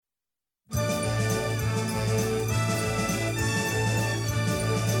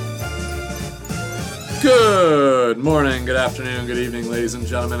Good morning, good afternoon, good evening, ladies and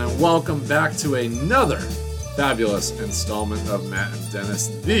gentlemen, and welcome back to another fabulous installment of Matt and Dennis,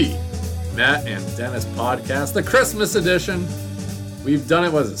 the Matt and Dennis podcast, the Christmas edition. We've done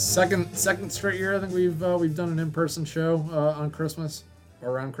it, second straight year? I think we've done an in-person show on Christmas,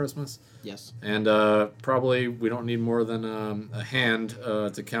 or around Christmas. Yes. And probably we don't need more than a hand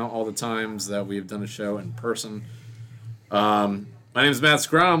to count all the times that we've done a show in person. My name is Matt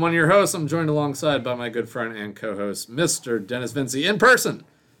Scrum. I'm one of your hosts. I'm joined alongside by my good friend and co-host, Mr. Dennis Vinci, in person.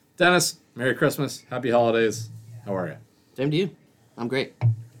 Dennis, Merry Christmas. Happy holidays. How are you? Same to you. I'm great.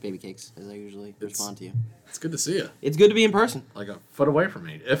 Baby cakes, as I usually respond to you. It's good to see you. It's good to be in person. Like a foot away from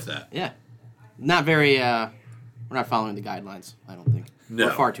me, if that. Yeah. Not very, we're not following the guidancing, I don't think. No.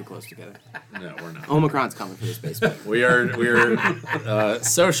 We're far too close together. No, we're not. Omicron's coming for this basement. We are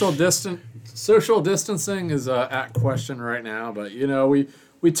social distancing is at question right now, but you know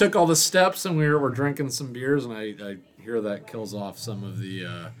we took all the steps and we're drinking some beers, and I hear that kills off some of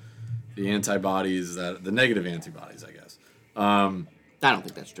the antibodies, the negative antibodies, I guess. I don't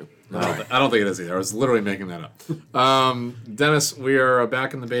think that's true. I don't think it is either. I was literally making that up. Dennis, we are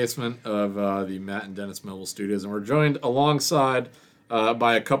back in the basement of the Matt and Dennis Mobile Studios, and we're joined alongside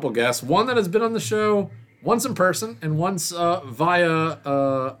by a couple guests. One that has been on the show once in person and once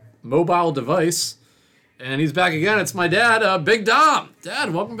via mobile device. And he's back again. It's my dad, Big Dom.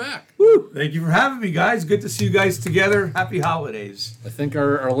 Dad, welcome back. Woo! Thank you for having me, guys. Good to see you guys together. Happy holidays. I think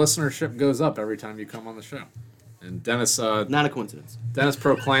our listenership goes up every time you come on the show. And Dennis... Not a coincidence. Dennis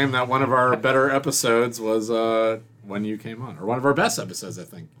proclaimed that one of our better episodes was when you came on. Or one of our best episodes, I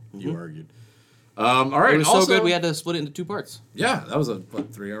think, you argued. All right. It was so good we had to split it into two parts. Yeah, that was a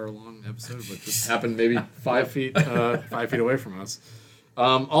 3-hour-long episode, but just happened maybe 5 feet away from us.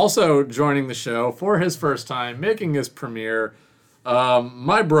 Also joining the show for his first time, making his premiere,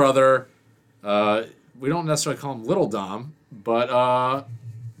 my brother. We don't necessarily call him Little Dom, but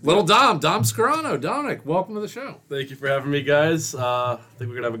Little Dom Scarano. Dominic, welcome to the show. Thank you for having me, guys. I think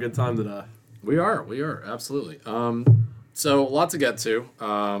we're gonna have a good time today. We are absolutely. So a lot to get to.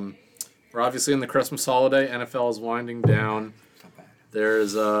 We're obviously in the Christmas holiday. NFL is winding down.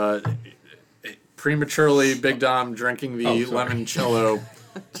 There's prematurely Big Dom drinking the limoncello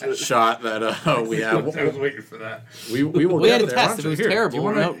shot that we have. I was waiting for that. We will We get had to there. test Why don't it. you? It was Here,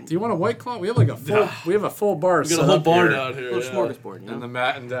 terrible. Do you want a White Claw? We have like a full bar We got set a whole up barn here out here. A little Yeah. smorgasbord, you in know? the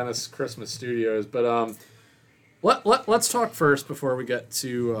Matt and Dennis Christmas studios. But let's talk first before we get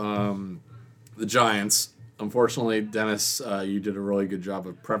to the Giants. Unfortunately, Dennis, you did a really good job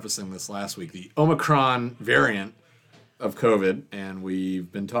of prefacing this last week. The Omicron variant of COVID, and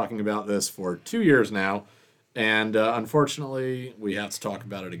we've been talking about this for 2 years now, and unfortunately, we have to talk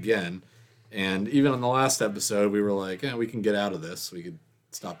about it again. And even in the last episode, we were like, we can get out of this. We could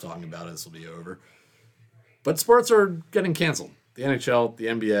stop talking about it. This will be over. But sports are getting canceled. The NHL, the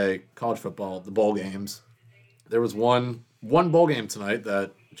NBA, college football, the bowl games. There was one bowl game tonight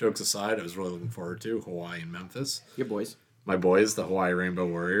that, jokes aside, I was really looking forward to, Hawaii and Memphis. Your boys. My boys, the Hawaii Rainbow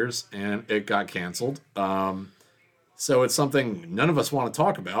Warriors, and it got canceled. So it's something none of us want to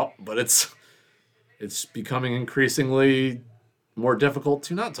talk about, but it's becoming increasingly more difficult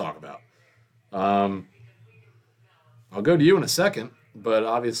to not talk about. I'll go to you in a second, but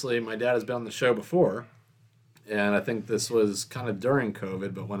obviously my dad has been on the show before, and I think this was kind of during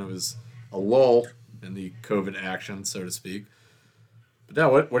COVID, but when it was a lull in the COVID action, so to speak. But Dad,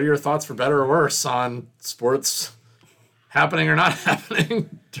 what are your thoughts, for better or worse, on sports happening or not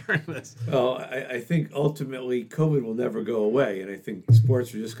happening during this? Well, I think ultimately COVID will never go away, and I think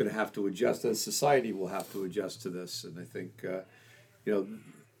sports are just going to have to adjust, and society will have to adjust to this. And I think,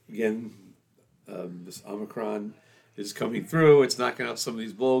 again, this Omicron is coming through. It's knocking out some of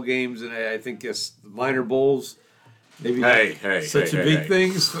these bowl games, and I think, yes, the minor bowls, maybe not such a big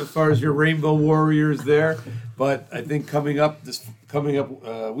thing as far as your Rainbow Warriors there. But I think coming up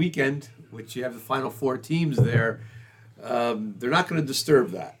weekend, which you have the final 4 teams there, they're not going to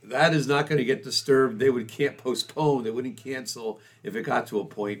disturb that. That is not going to get disturbed. They can't postpone. They wouldn't cancel if it got to a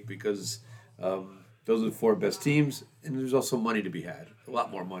point, because those are the 4 best teams, and there's also money to be had, a lot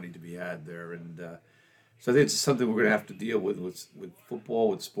more money to be had there. And so I think it's something we're going to have to deal with football,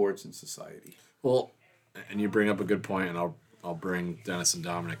 with sports, and society. Well, and you bring up a good point, and I'll bring Dennis and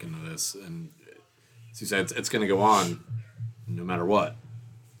Dominic into this. And as you said, it's going to go on no matter what.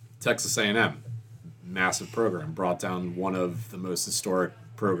 Texas A&M, massive program, brought down one of the most historic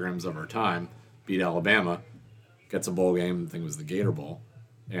programs of our time, beat Alabama, gets a bowl game, I think it was the Gator Bowl,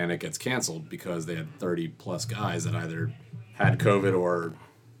 and it gets canceled because they had 30-plus guys that either had COVID or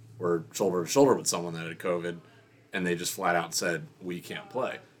were shoulder to shoulder with someone that had COVID, and they just flat out said, we can't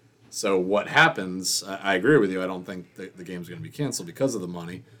play. So what happens, I agree with you, I don't think the game's going to be canceled because of the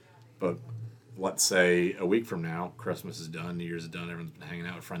money, but let's say a week from now, Christmas is done, New Year's is done, everyone's been hanging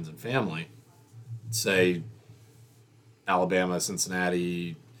out with friends and family. Say Alabama,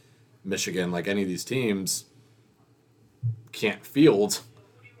 Cincinnati, Michigan, like any of these teams can't field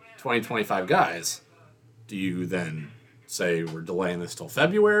 20, 25 guys. Do you then say we're delaying this till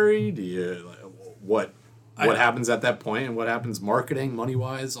February? Do you what happens at that point, and what happens marketing, money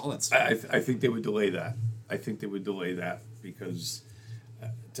wise, all that stuff? I think they would delay that. I think they would delay that because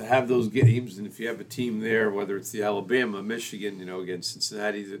to have those games, and if you have a team there, whether it's the Alabama, Michigan, against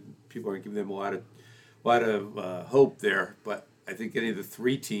Cincinnati, that people aren't giving them a lot of hope there. But I think any of the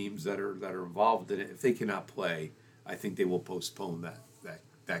three teams that are involved in it, if they cannot play, I think they will postpone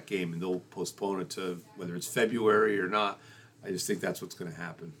that game, and they'll postpone it to whether it's February or not. I just think that's what's going to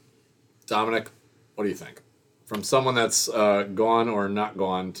happen. Dominic, what do you think? From someone that's gone or not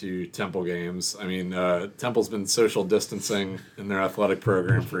gone to Temple games, I mean, Temple's been social distancing in their athletic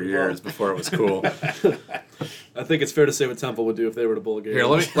program for years before it was cool. I think it's fair to say what Temple would do if they were to bowl a game. Here,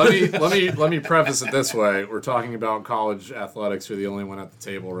 let me preface it this way: we're talking about college athletics. You're the only one at the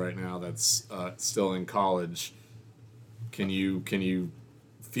table right now that's still in college. Can you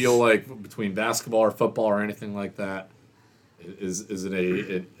feel like between basketball or football or anything like that? Is it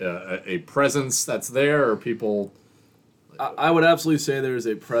a presence that's there, or people? I would absolutely say there's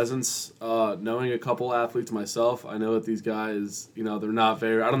a presence. Knowing a couple athletes myself, I know that these guys, they're not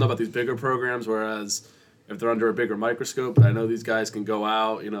very. I don't know about these bigger programs, whereas if they're under a bigger microscope, but I know these guys can go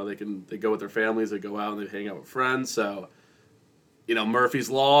out. They go with their families, they go out and they hang out with friends. So,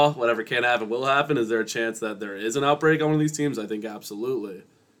 Murphy's Law, whatever can happen will happen. Is there a chance that there is an outbreak on one of these teams? I think absolutely,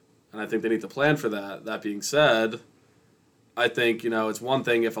 and I think they need to plan for that. That being said, I think, it's one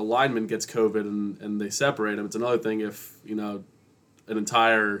thing if a lineman gets COVID and they separate him. It's another thing if, an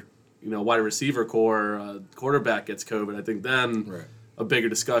entire, wide receiver core, quarterback gets COVID. I think then a bigger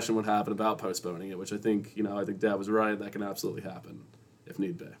discussion would happen about postponing it, which I think Dad was right. That can absolutely happen if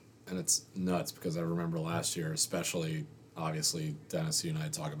need be. And it's nuts because I remember last year, especially, obviously, Dennis, you and I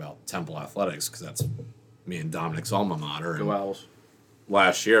talk about Temple Athletics because that's me and Dominic's alma mater. Go Owls.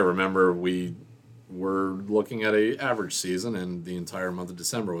 Last year, remember, we're looking at a average season, and the entire month of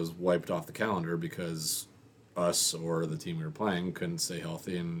December was wiped off the calendar because us or the team we were playing couldn't stay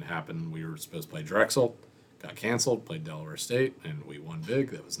healthy, and happened. We were supposed to play Drexel, got canceled, played Delaware State, and we won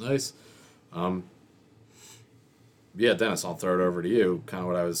big. That was nice. Yeah, Dennis, I'll throw it over to you. Kind of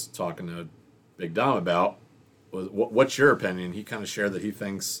what I was talking to Big Dom about was what's your opinion? He kind of shared that he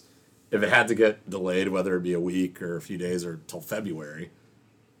thinks if it had to get delayed, whether it be a week or a few days or till February.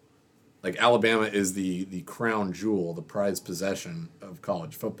 Like, Alabama is the crown jewel, the prized possession of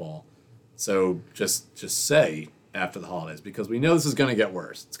college football. So just say after the holidays, because we know this is going to get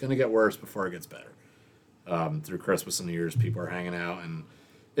worse. It's going to get worse before it gets better. Through Christmas and New Year's, people are hanging out and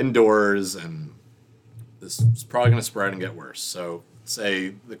indoors, and this is probably going to spread and get worse. So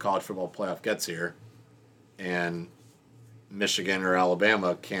say the college football playoff gets here, and Michigan or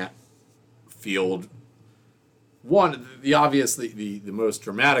Alabama can't field. One, the obvious, the most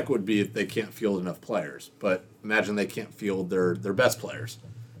dramatic would be if they can't field enough players. But imagine they can't field their best players.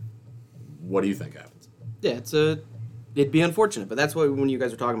 What do you think happens? Yeah, it'd be unfortunate. But that's why when you guys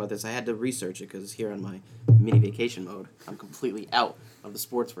were talking about this, I had to research it because here on my mini vacation mode, I'm completely out of the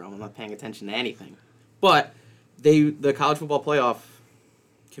sports realm. I'm not paying attention to anything. But the College Football Playoff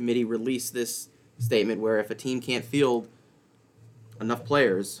Committee released this statement where if a team can't field enough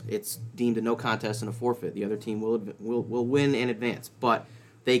players, it's deemed a no contest and a forfeit. The other team will win and advance, but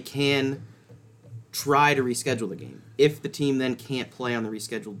they can try to reschedule the game. If the team then can't play on the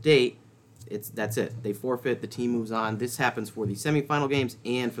rescheduled date, that's it. They forfeit. The team moves on. This happens for the semifinal games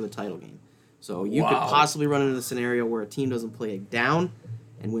and for the title game. So you could possibly run into the scenario where a team doesn't play down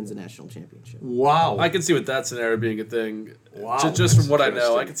and wins the national championship. Wow. I can see with that scenario being a thing. Wow. Just from what I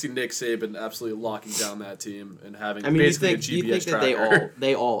know, I can see Nick Saban absolutely locking down that team and having basically a GPS you think tracker. That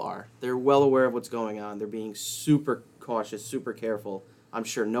they all are. They're well aware of what's going on. They're being super cautious, super careful. I'm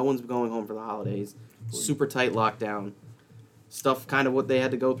sure no one's going home for the holidays. Super tight lockdown. Stuff kind of what they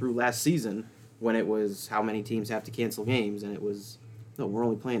had to go through last season when it was how many teams have to cancel games, and it was, no, we're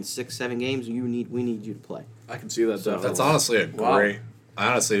only playing 6-7 games, we need you to play. I can see that. So, definitely. That's honestly a great... I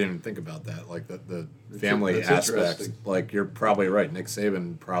honestly didn't even think about that. Like, the family aspect. Like, you're probably right. Nick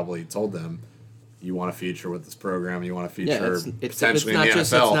Saban probably told them, you want to feature with this program, you want to feature potentially in the NFL.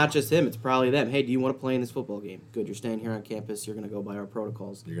 It's not just him. It's probably them. Hey, do you want to play in this football game? Good, you're staying here on campus. You're going to go by our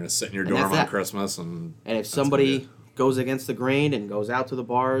protocols. You're going to sit in your dorm on Christmas. And if somebody goes against the grain and goes out to the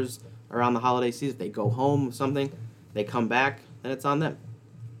bars around the holiday season, they go home or something, they come back, then it's on them.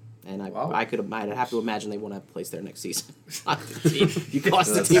 And Wow. I'd have to imagine they won't have a place there next season. You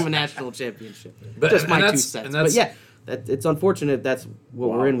cost the team a national championship. Just my 2 cents. But yeah, it's unfortunate that's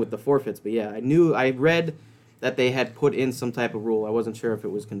what we're in with the forfeits. But yeah, I read that they had put in some type of rule. I wasn't sure if it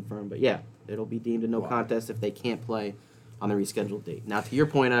was confirmed. But yeah, it'll be deemed a no contest if they can't play on the rescheduled date. Now, to your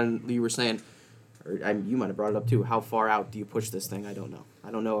point you were saying, or you might have brought it up too, how far out do you push this thing? I don't know. I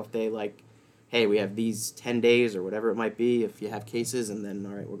don't know if they hey, we have these 10 days or whatever it might be if you have cases, and then,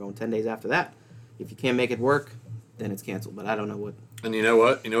 all right, we're going 10 days after that. If you can't make it work, then it's canceled. But I don't know what. And you know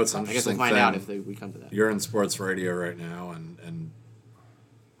what? You know what's interesting? I guess we'll find out if we come to that. You're in sports radio right now, and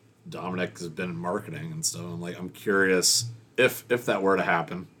Dominic has been in marketing and stuff. I'm curious if that were to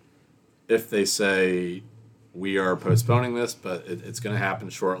happen, if they say we are postponing this, but it's going to happen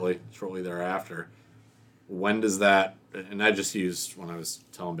shortly thereafter. When does that? And I just used, when I was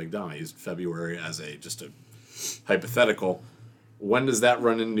telling Big Dom, I used February as just a hypothetical. When does that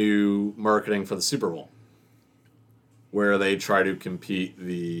run into marketing for the Super Bowl, where they try to compete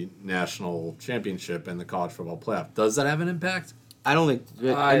the national championship and the college football playoff? Does that have an impact? I don't think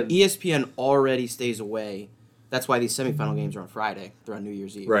ESPN already stays away. That's why these semifinal games are on Friday. They're on New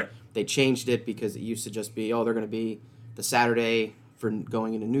Year's Eve. Right. They changed it because it used to just be, they're going to be the Saturday for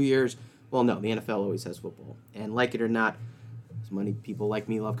going into New Year's. Well, no, the NFL always has football. And like it or not, as many people like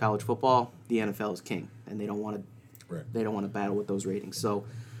me love college football, the NFL is king. And they don't want to battle with those ratings. So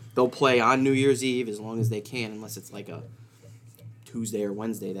they'll play on New Year's Eve as long as they can, unless it's like a Tuesday or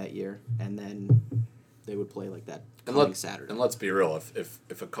Wednesday that year. And then they would play like that coming Saturday. And let's be real,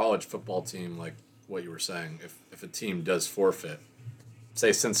 if a college football team, like what you were saying, if a team does forfeit,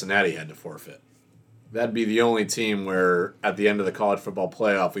 say Cincinnati had to forfeit, that'd be the only team where at the end of the college football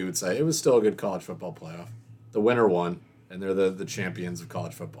playoff we would say it was still a good college football playoff. The winner won, and they're the champions of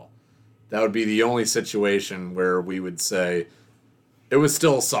college football. That would be the only situation where we would say it was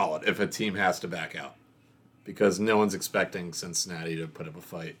still solid if a team has to back out, because no one's expecting Cincinnati to put up a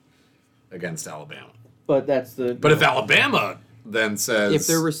fight against Alabama. But if Alabama then says, if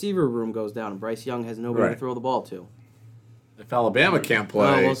their receiver room goes down and Bryce Young has nobody to throw the ball to. If Alabama can't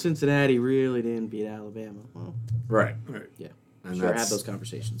play... well, Cincinnati really didn't beat Alabama. Well, right. Yeah. And sure, have those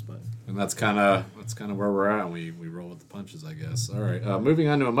conversations, but... And that's kind of where we're at, and we roll with the punches, I guess. All right, moving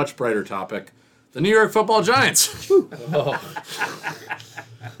on to a much brighter topic. The New York Football Giants. What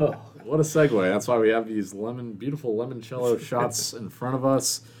a segue. That's why we have these beautiful limoncello shots in front of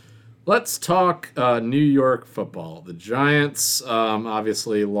us. Let's talk New York football. The Giants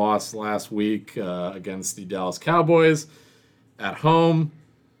obviously lost last week against the Dallas Cowboys at home.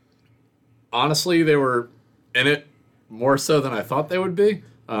 Honestly, they were in it more so than I thought they would be.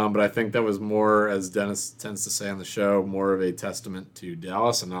 But I think that was more, as Dennis tends to say on the show, more of a testament to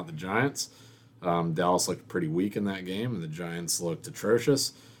Dallas and not the Giants. Dallas looked pretty weak in that game, and the Giants looked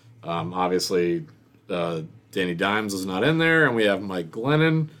atrocious. Obviously, Danny Dimes was not in there, and we have Mike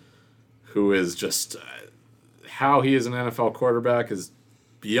Glennon, who is just how he is an NFL quarterback is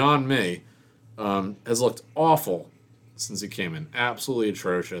beyond me. Has looked awful since he came in. Absolutely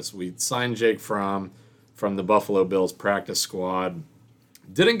atrocious. We signed Jake Fromm from the Buffalo Bills practice squad.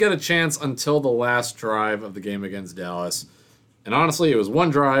 Didn't get a chance until the last drive of the game against Dallas. And honestly, it was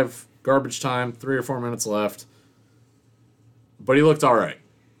one drive, garbage time, 3 or 4 minutes left. But he looked all right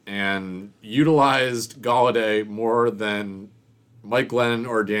and utilized Golladay more than Mike Glennon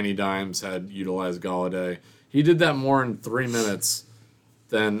or Danny Dimes had utilized Golladay. He did that more in 3 minutes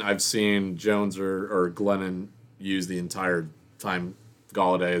than I've seen Jones or Glennon use the entire time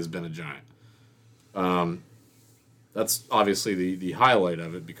Golladay has been a Giant. That's obviously the highlight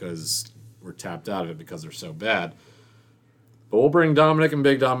of it, because we're tapped out of it because they're so bad. But we'll bring Dominic and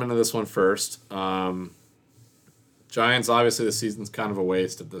Big Dom into this one first. Giants, obviously the season's kind of a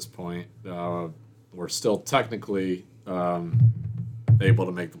waste at this point. We're still technically able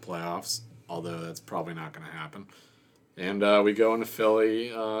to make the playoffs, although that's probably not going to happen. And we go into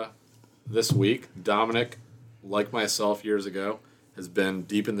Philly this week. Dominic, like myself years ago, has been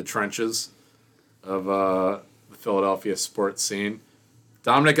deep in the trenches of the Philadelphia sports scene.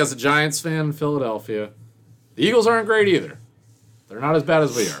 Dominic, as a Giants fan in Philadelphia, the Eagles aren't great either. They're not as bad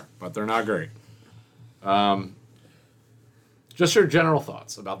as we are, but they're not great. Just your general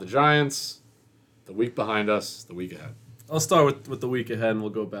thoughts about the Giants, the week behind us, the week ahead. I'll start with the week ahead, and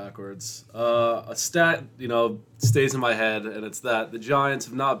we'll go backwards. A stat, stays in my head, and it's that the Giants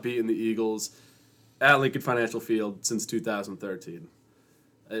have not beaten the Eagles at Lincoln Financial Field since 2013.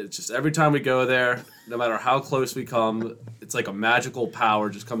 It's just every time we go there, no matter how close we come, it's like a magical power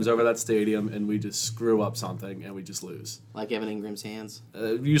just comes over that stadium, and we just screw up something, and we just lose. Like Evan Ingram's hands?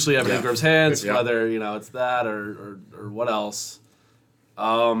 Usually Evan Ingram's hands, whether it's that or what else.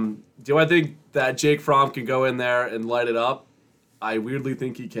 Do I think that Jake Fromm can go in there and light it up? I weirdly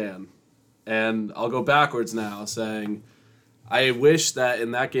think he can. And I'll go backwards now, saying I wish that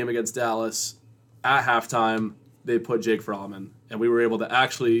in that game against Dallas, at halftime, they put Jake Fromm in, and we were able to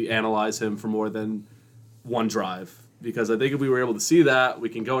actually analyze him for more than one drive. Because I think if we were able to see that, we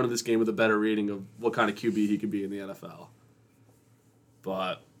can go into this game with a better reading of what kind of QB he could be in the NFL.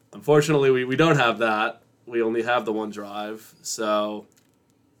 But unfortunately, we don't have that. We only have the one drive. So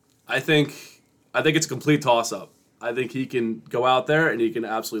I think it's a complete toss-up. I think he can go out there and he can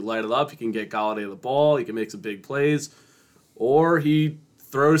absolutely light it up. He can get Golladay the ball. He can make some big plays. Or he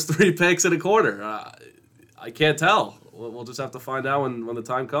throws 3 picks in a quarter. I can't tell. We'll just have to find out when the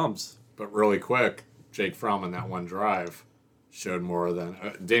time comes. But really quick, Jake Fromm in that one drive showed more than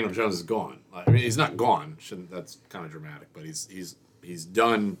Daniel Jones is gone. I mean, he's not gone. That's kind of dramatic, but he's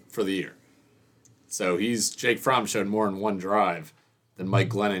done for the year. So Jake Fromm showed more in one drive than Mike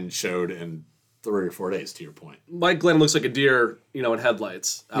Glennon showed in 3 or 4 days. To your point, Mike Glennon looks like a deer, in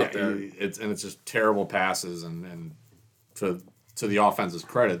headlights out there. It's just terrible passes, and to the offense's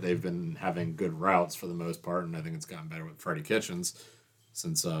credit, they've been having good routes for the most part, and I think it's gotten better with Freddie Kitchens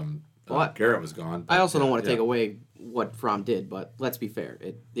since Garrett was gone. I also don't want to take away what Fromm did, but let's be fair.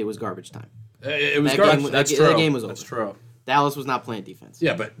 It was garbage time. It was garbage. That's true. That game was over. That's true. Dallas was not playing defense.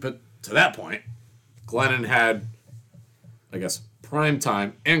 Yeah, but to that point, Glennon had, I guess, prime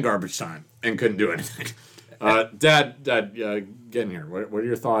time and garbage time and couldn't do anything. Dad, get in here. What are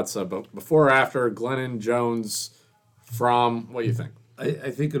your thoughts before or after Glennon, Jones, Fromm? What do you think?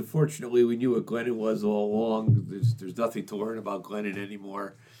 I think, unfortunately, we knew what Glennon was all along. There's nothing to learn about Glennon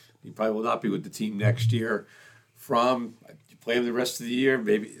anymore. He probably will not be with the team next year. Fromm, you play him the rest of the year,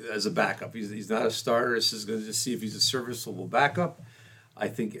 maybe as a backup. He's not a starter. This is going to see if he's a serviceable backup. I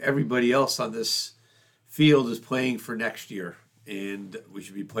think everybody else on this field is playing for next year. And we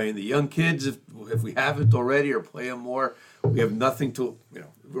should be playing the young kids if we haven't already, or play them more. We have nothing to,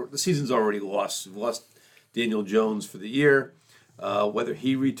 the season's already lost. We've lost Daniel Jones for the year. Whether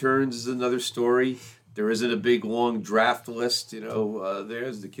he returns is another story. There isn't a big, long draft list.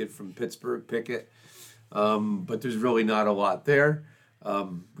 There's the kid from Pittsburgh, Pickett. But there's really not a lot there.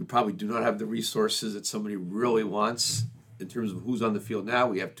 We probably do not have the resources that somebody really wants in terms of who's on the field now.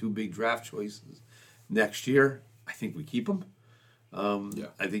 We have 2 big draft choices next year. I think we keep them.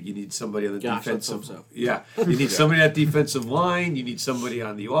 I think you need somebody on the defensive. So. Yeah, you need somebody on that defensive line. You need somebody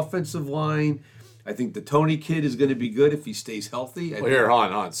on the offensive line. I think the Tony kid is going to be good if he stays healthy. Hold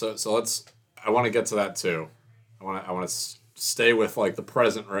on. So let's. I want to get to that too. I want to stay with the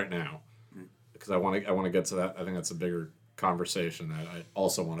present right now because I want to get to that. I think that's a bigger conversation that I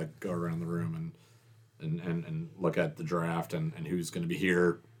also want to go around the room and look at the draft and who's going to be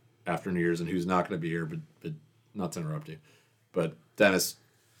here after New Year's and who's not going to be here. But not to interrupt you, but Dennis,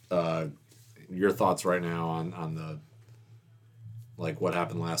 your thoughts right now on the what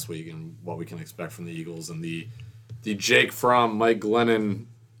happened last week and what we can expect from the Eagles and the Jake Fromm, Mike Glennon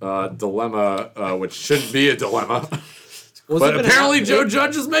dilemma, which shouldn't be a dilemma. But apparently Joe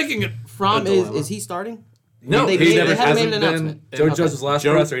Judge is making it. Fromm is he starting? No, he never hasn't made an been. announcement. Joe Judge's last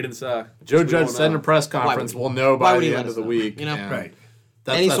presser, he didn't say. Joe Judge said in a press conference, we'll know by the end of the week. Right.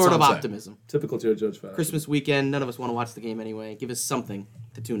 Any sort of optimism. Typical Joe Judge fashion. Christmas weekend, none of us want to watch the game anyway. Give us something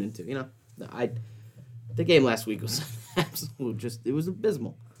to tune into. The game last week was absolute. It was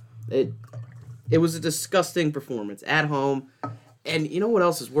abysmal. It was a disgusting performance at home, and you know what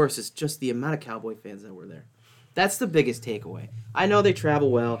else is worse? Is just the amount of Cowboy fans that were there. That's the biggest takeaway. I know they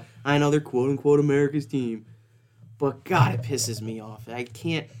travel well. I know they're quote unquote America's team, but God, it pisses me off. I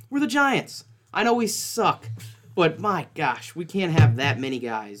can't. We're the Giants. I know we suck, but my gosh, we can't have that many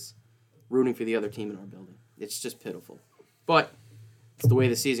guys rooting for the other team in our building. It's just pitiful. But it's the way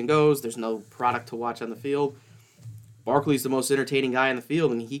the season goes. There's no product to watch on the field. Barkley's the most entertaining guy on the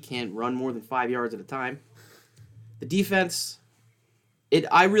field, and he can't run more than 5 yards at a time. The defense,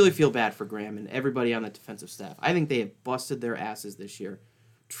 I really feel bad for Graham and everybody on the defensive staff. I think they have busted their asses this year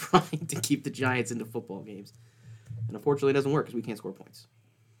trying to keep the Giants into football games. And unfortunately, it doesn't work because we can't score points.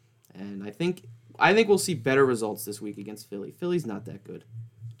 And I think we'll see better results this week against Philly. Philly's not that good.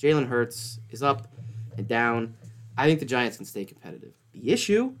 Jalen Hurts is up and down. I think the Giants can stay competitive. The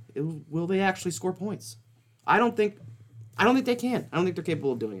issue is, will they actually score points? I don't think they can. I don't think they're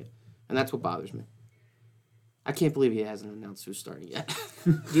capable of doing it. And that's what bothers me. I can't believe he hasn't announced who's starting yet.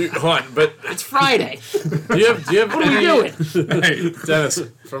 Dude, hold on, but it's Friday. Do you have what are we doing? Hey, Dennis,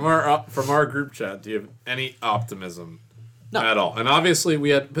 from our group chat, do you have any optimism at all? And obviously we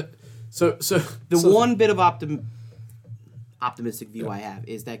had one bit of optimistic view I have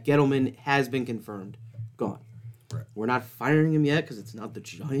is that Gettleman has been confirmed gone. Right. We're not firing him yet because it's not the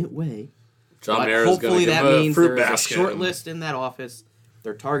Giant way. John But Mara's going hopefully to give that him a means fruit there's a basket. short list in that office.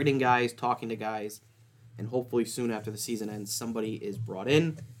 They're targeting guys, talking to guys, and hopefully soon after the season ends, somebody is brought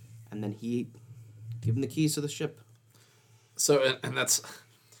in, and then he give him the keys to the ship. So, and that's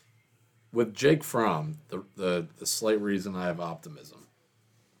with Jake Fromm. The slight reason I have optimism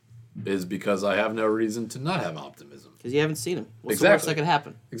is because I have no reason to not have optimism. Because you haven't seen him. What's Exactly. the worst that could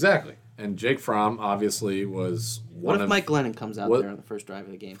happen? Exactly. And Jake Fromm obviously was What if Mike Glennon comes out what- there on the first drive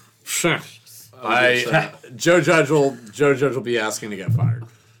of the game? Joe Judge will be asking to get fired.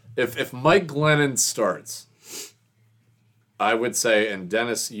 If Mike Glennon starts, I would say, and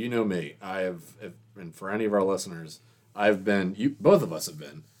Dennis, you know me, and for any of our listeners, both of us have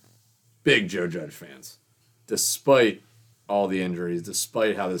been big Joe Judge fans, despite all the injuries,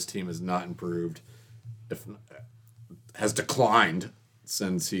 despite how this team has not improved, has declined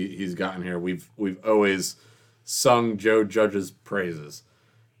since he's gotten here. We've always sung Joe Judge's praises.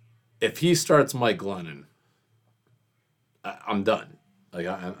 If he starts Mike Glennon, I'm done. Like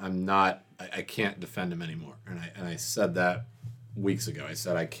I'm not. I can't defend him anymore. And I said that weeks ago. I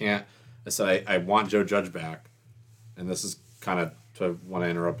said I can't. I said I want Joe Judge back. And this is kind of to when I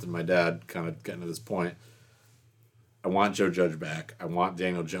interrupted my dad, kind of getting to this point. I want Joe Judge back. I want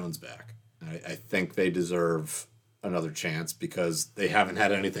Daniel Jones back. And I think they deserve another chance because they haven't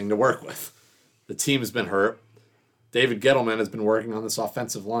had anything to work with. The team's been hurt. David Gettleman has been working on this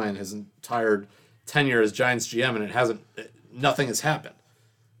offensive line his entire tenure as Giants GM, and nothing has happened.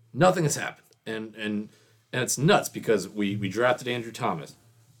 Nothing has happened. And it's nuts because we drafted Andrew Thomas,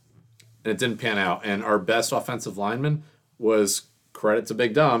 and it didn't pan out. And our best offensive lineman was, credit to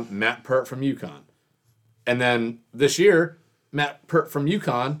Big Dom, Matt Pert from UConn. And then this year, Matt Pert from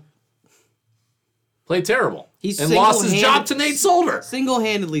UConn played terrible and lost his job to Nate Solder.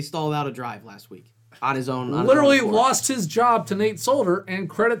 Single-handedly stalled out a drive last week on his own. Literally lost his job to Nate Solder, and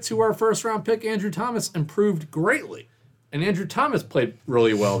credit to our first-round pick, Andrew Thomas, improved greatly. And Andrew Thomas played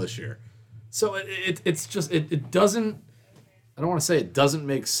really well this year. So it's just, it doesn't, I don't want to say it doesn't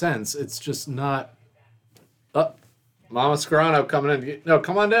make sense. It's just not, Mama Scarano coming in. No,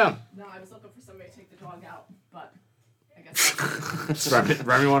 come on down. No, I was looking for somebody to take the dog out, but I guess.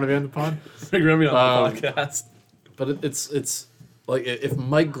 Remy want to be on the pod? Big Remy on the podcast. But it's like, if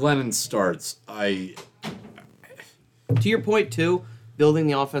Mike Glennon starts, To your point, too, building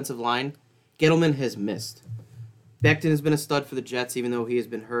the offensive line, Gettleman has missed. Becton has been a stud for the Jets, even though he has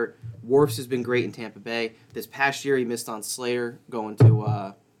been hurt. Worfs has been great in Tampa Bay. This past year, he missed on Slater going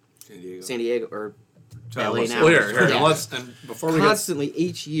to San Diego or LA now. Constantly,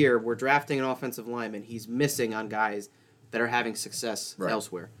 each year, we're drafting an offensive lineman. He's missing on guys that are having success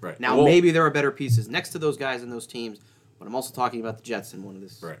elsewhere. Right. Now, maybe there are better pieces next to those guys in those teams, but I'm also talking about the Jets in one of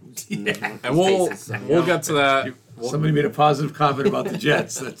this. Right. And we'll get to that. Somebody made a positive comment about the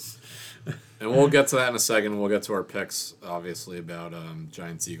Jets. And we'll get to that in a second. We'll get to our picks, obviously, about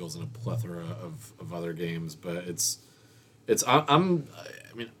Giants, Eagles, and a plethora of other games. But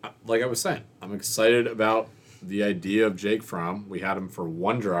like I was saying, I'm excited about the idea of Jake Fromm. We had him for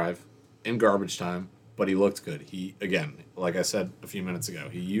one drive in garbage time, but he looked good. He, again, like I said a few minutes ago,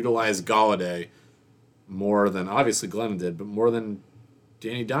 he utilized Golladay more than, obviously, Glennon did, but more than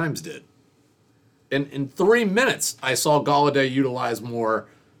Danny Dimes did. In 3 minutes, I saw Golladay utilize more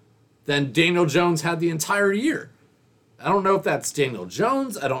than Daniel Jones had the entire year. I don't know if that's Daniel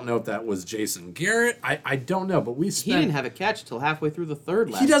Jones. I don't know if that was Jason Garrett. I don't know, but He didn't have a catch till halfway through the third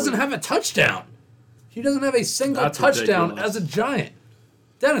last He doesn't week. have a touchdown. He doesn't have a single That's touchdown ridiculous. as a Giant.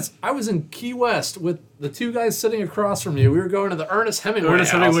 Dennis, I was in Key West with the two guys sitting across from you. We were going to the Ernest Hemingway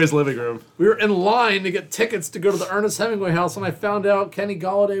Ernest house. Hemingway's living room. We were in line to get tickets to go to the Ernest Hemingway house, and I found out Kenny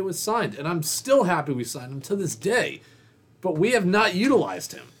Golladay was signed. And I'm still happy we signed him to this day. But we have not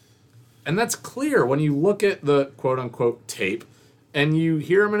utilized him. And that's clear when you look at the quote-unquote tape and you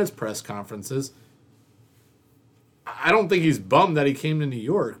hear him in his press conferences. I don't think he's bummed that he came to New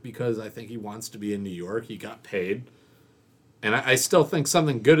York because I think he wants to be in New York. He got paid. And I still think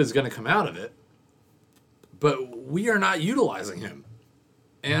something good is going to come out of it. But we are not utilizing him.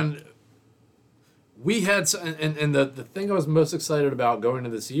 And we had... And the thing I was most excited about going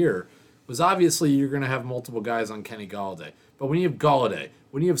into this year was obviously you're going to have multiple guys on Kenny Golladay. But when you have Golladay,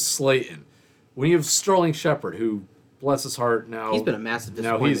 when you have Slayton, when you have Sterling Shepard, who, bless his heart, now... He's been a massive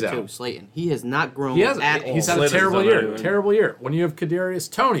now disappointment, he's too, out. Slayton. He has not grown He hasn't. at all. He's had a Slayton's terrible done year. everything. Terrible year. When you have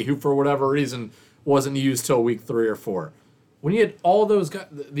Kadarius Toney, who for whatever reason wasn't used till week 3 or 4. When you had all those guys,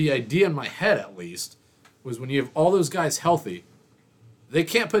 the idea in my head at least was when you have all those guys healthy, they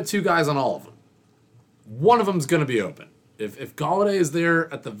can't put 2 guys on all of them. One of them's going to be open. If Galladay is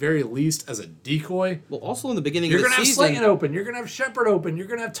there at the very least as a decoy, Well, also in the beginning you're of the going to have season, Slayton open. You're going to have Shepard open. You're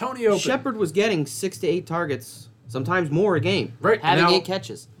going to have Tony open. Shepard was getting 6 to 8 targets, sometimes more a game. Right, Having now- 8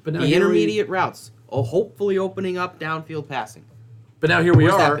 catches. but now The here we- intermediate routes. Hopefully opening up downfield passing. But now here we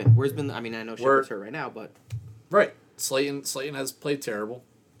Where's are. that been? Where's been? I mean, I know We're- Shepard's hurt right now, but Right. Slayton has played terrible.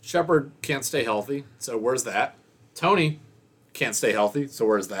 Shepard can't stay healthy, so where's that? Tony can't stay healthy, so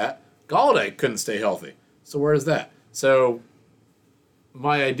where's that? Galladay couldn't stay healthy, so where's that? So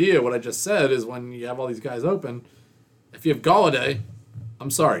my idea, what I just said, is when you have all these guys open, if you have Galladay,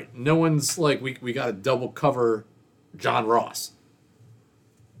 I'm sorry, no one's like, we got to double cover John Ross.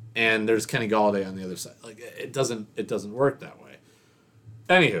 And there's Kenny Galladay on the other side. Like, it doesn't work that way.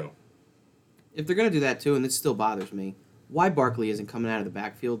 Anywho. if they're gonna do that too, and this still bothers me, why Barkley isn't coming out of the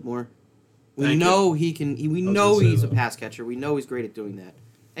backfield more? We Thank know he can. We was know gonna say he's a that. pass catcher. We know he's great at doing that.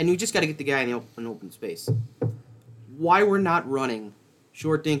 And you just got to get the guy in the open space. Why we're not running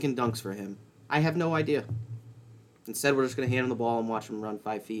short dink and dunks for him, I have no idea. Instead, we're just going to hand him the ball and watch him run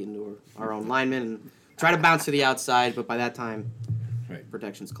 5 feet into our own lineman and try to bounce to the outside. But by that time, Right.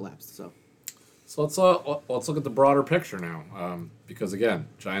 protection's collapsed. So let's look at the broader picture now, because again,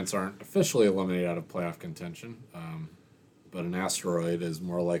 Giants aren't officially eliminated out of playoff contention, but an asteroid is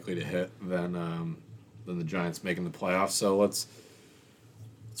more likely to hit than the Giants making the playoffs. So let's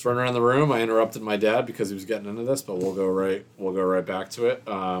run around the room. I interrupted my dad because he was getting into this, but we'll go right back to it.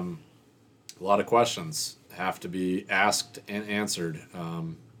 A lot of questions have to be asked and answered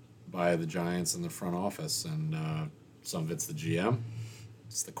by the Giants in the front office, and some of it's the GM.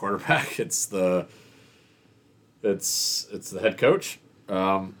 It's the quarterback. It's the head coach.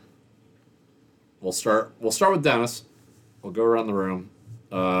 We'll start with Dennis. We'll go around the room.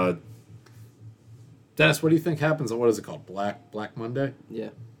 Dennis, what do you think happens on what is it called? Black Monday, yeah,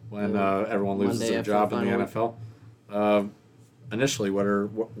 when everyone loses Monday their after job the in the final NFL. Initially, what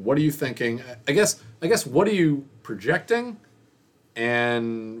are you thinking? I guess what are you projecting,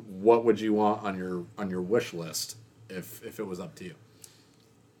 and what would you want on your wish list if it was up to you?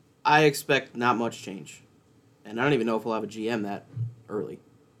 I expect not much change, and I don't even know if we'll have a GM that early,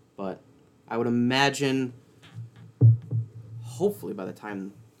 but I would imagine, hopefully by the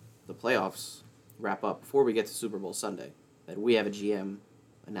time the playoffs wrap up, before we get to Super Bowl Sunday, that we have a GM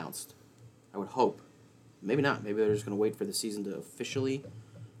announced. I would hope. Maybe not. Maybe they're just going to wait for the season to officially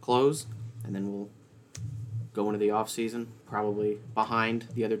close, and then we'll go into the offseason, probably behind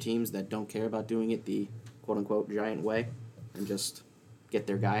the other teams that don't care about doing it the quote-unquote Giant way, and just get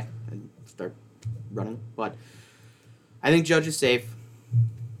their guy and start running. But I think Judge is safe,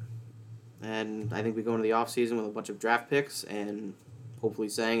 and I think we go into the offseason with a bunch of draft picks and hopefully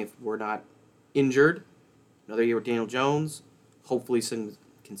saying if we're not injured, another year with Daniel Jones, hopefully some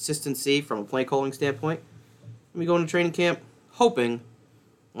consistency from a play calling standpoint. And we go into training camp hoping,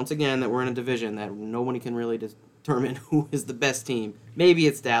 once again, that we're in a division that nobody can really determine who is the best team. Maybe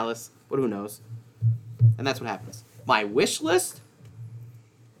it's Dallas, but who knows? And that's what happens. My wish list?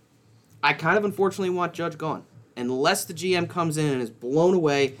 I kind of unfortunately want Judge gone. Unless the GM comes in and is blown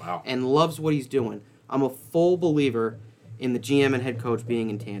away and loves what he's doing. I'm a full believer in the GM and head coach being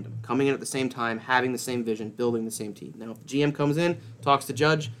in tandem, coming in at the same time, having the same vision, building the same team. Now, if the GM comes in, talks to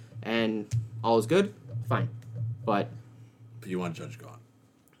Judge, and all is good, fine. But you want Judge gone.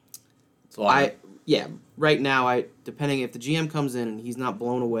 Right now, depending if the GM comes in and he's not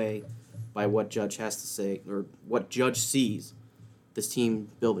blown away by what Judge has to say or what Judge sees this team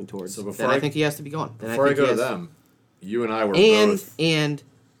building towards, So then I think he has to be gone. Before I go to them, you and I were and both. And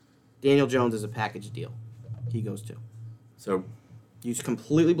Daniel Jones is a package deal. He goes too. So You just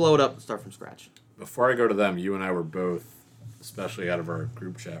completely blow it up and start from scratch. before I go to them, you and I were both, especially out of our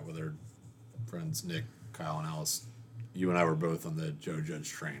group chat with our friends Nick, Kyle, and Alice. You and I were both on the Joe Judge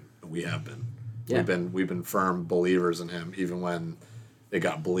train. We have been. Yeah. We've been firm believers in him, even when it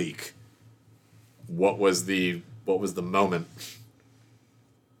got bleak. What was the moment?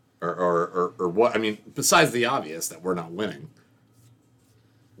 Or what? I mean, besides the obvious that we're not winning.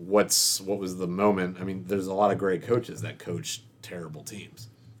 What was the moment? I mean, there's a lot of great coaches that coach terrible teams,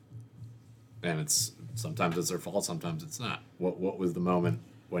 and sometimes it's their fault, sometimes it's not. What was the moment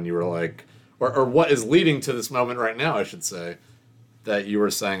when you were like, or what is leading to this moment right now? I should say that you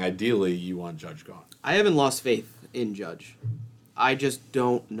were saying ideally you want Judge gone. I haven't lost faith in Judge. I just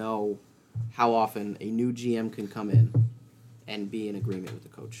don't know how often a new GM can come in and be in agreement with the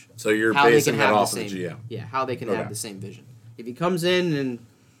coach. So you're How they basing can that have off the of same, the GM. Yeah, how they can Okay. have the same vision. If he comes in and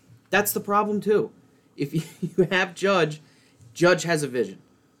that's the problem too. If you have Judge has a vision.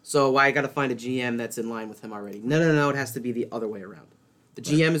 So I got to find a GM that's in line with him already. No, it has to be the other way around. The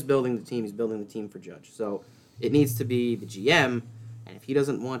GM is building the team. He's building the team for Judge. So It needs to be the GM, and if he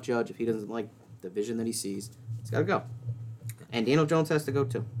doesn't want Judge, if he doesn't like the vision that he sees, he's got to go. And Daniel Jones has to go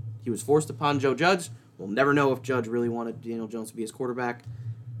too. He was forced upon Joe Judge. We'll never know if Judge really wanted Daniel Jones to be his quarterback.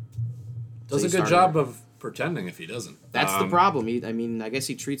 Does a good job of pretending if he doesn't. That's the problem. I guess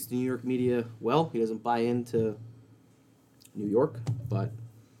he treats the New York media well. He doesn't buy into New York, but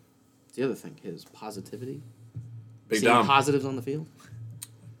it's the other thing, his positivity. Big Seeing Dom. positives on the field.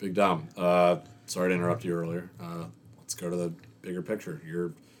 Big Dom. Sorry to interrupt you earlier. Let's go to the bigger picture.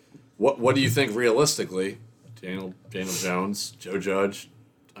 What do you think realistically? Daniel Jones, Joe Judge.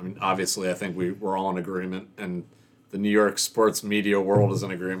 I mean, obviously, I think we're all in agreement, and the New York sports media world is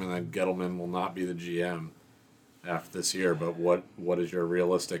in agreement that Gettleman will not be the GM after this year. But what is your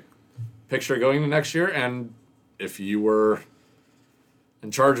realistic picture going into next year? And if you were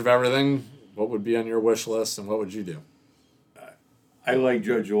in charge of everything, what would be on your wish list, and what would you do? I like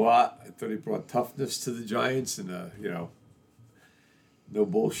Judge a lot. I thought he brought toughness to the Giants and no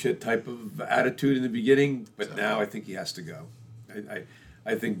bullshit type of attitude in the beginning. But now I think he has to go.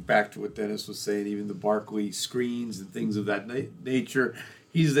 I think back to what Dennis was saying, even the Barkley screens and things of that nature,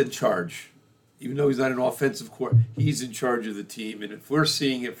 he's in charge. Even though he's not an offensive coordinator, he's in charge of the team. And if we're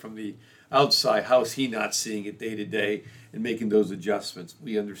seeing it from the outside, how is he not seeing it day to day and making those adjustments?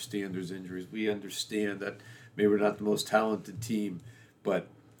 We understand there's injuries. We understand that maybe we're not the most talented team, but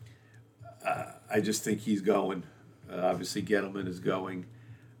I just think he's going. Obviously, Gettleman is going.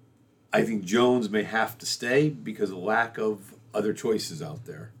 I think Jones may have to stay because of lack of other choices out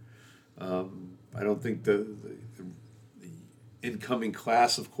there. I don't think the incoming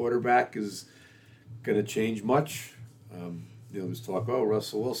class of quarterback is going to change much. There was talk,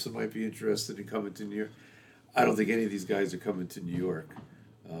 Russell Wilson might be interested in coming to New York. I don't think any of these guys are coming to New York.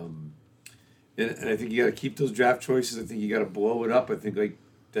 And I think you got to keep those draft choices. I think you got to blow it up. I think, like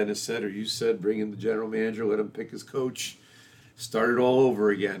Dennis said, or you said, bring in the general manager, let him pick his coach, start it all over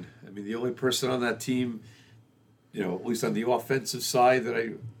again. I mean, the only person on that team, at least on the offensive side that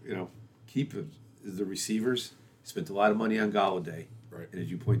I, keep is the receivers. Spent a lot of money on Galladay. Right. And as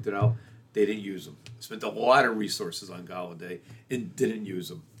you pointed out, they didn't use him. Spent a lot of resources on Galladay and didn't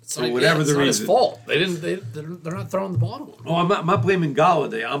use him. So whatever the reason, it's not his fault. They're not throwing the ball to him. Oh, I'm not blaming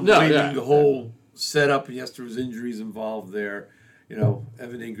Galladay. I'm blaming the whole setup. And yes, there was injuries involved there.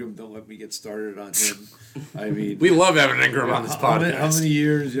 Evan Ingram, don't let me get started on him. I mean, we love Evan Ingram on this podcast. How many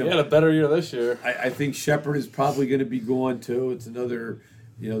years? He had a better year this year. I think Shepard is probably going to be gone too. It's another,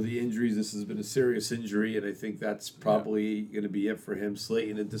 the injuries. This has been a serious injury, and I think that's probably going to be it for him.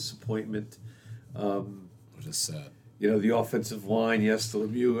 Slayton, a disappointment. Which is sad. The offensive line. Yes,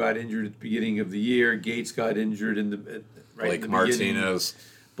 Lemieux got injured at the beginning of the year. Gates got injured Blake Martinez.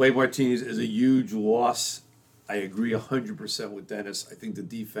 Blake Martinez is a huge loss. I agree 100% with Dennis. I think the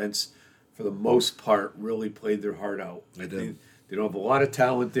defense, for the most part, really played their heart out. They did. They don't have a lot of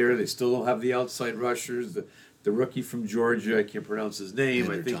talent there. They still don't have the outside rushers. The rookie from Georgia, I can't pronounce his name.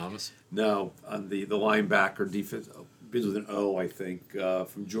 Andrew I think Thomas? No, on the linebacker defense, begins with an O, I think,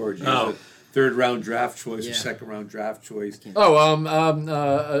 from Georgia. Oh. Third-round draft choice or Yeah. second-round draft choice. Aziz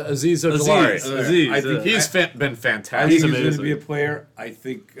Ojolari. Aziz, I think He's been I fantastic. think he's going to amazing. be a player. I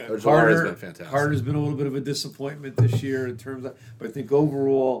think Ojolari's been fantastic. Carter's been a little bit of a disappointment this year in terms of, but I think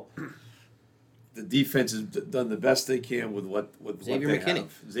overall, the defense has done the best they can with what Xavier they McKinney.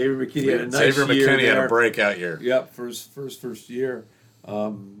 have. Xavier McKinney had a nice Xavier year McKinney had there. a breakout year. Yep, first year.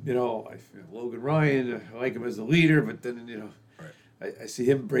 Logan Ryan, I like him as a leader, but then I see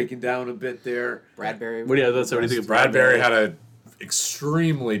him breaking down a bit there. Bradbury. What do you think of Bradbury had an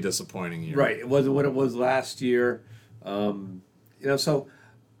extremely disappointing year. Right, it wasn't what it was last year. So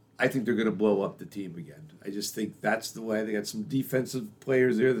I think they're going to blow up the team again. I just think that's the way. They got some defensive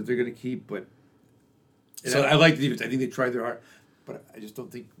players there that they're going to keep, but I like the defense. I think they tried their hard, but I just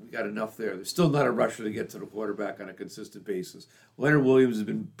don't think we got enough there. There's still not a rusher to get to the quarterback on a consistent basis. Leonard Williams has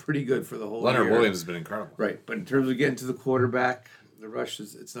been pretty good for the whole year. Leonard Williams has been incredible. Right, but in terms of getting to the quarterback, the rush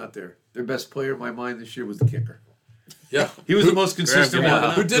it's not there. Their best player in my mind this year was the kicker. Yeah. He was the most consistent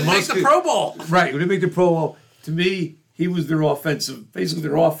one. Who didn't make the Pro Bowl? Right, who didn't make the Pro Bowl. To me, he was their offense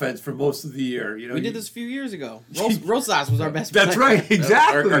for most of the year. We did this a few years ago. Rosas was our best That's player. right,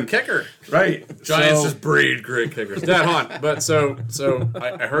 exactly. Our kicker. Right. Giants So- just breed great kickers. Dad Hunt. But so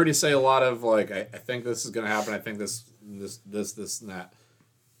I heard you say a lot of like I think this is gonna happen, I think this and that.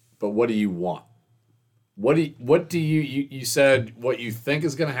 But what do you want? What do you said what you think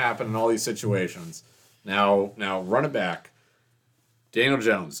is gonna happen in all these situations. Now run it back. Daniel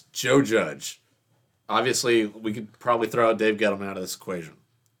Jones, Joe Judge. Obviously, we could probably throw out Dave Gettleman out of this equation.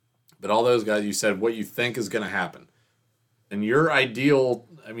 But all those guys, you said what you think is going to happen. In your ideal,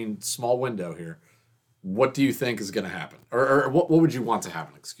 small window here, what do you think is going to happen? Or what would you want to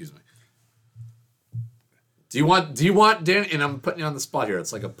happen? Excuse me. Do you want Danny, and I'm putting you on the spot here.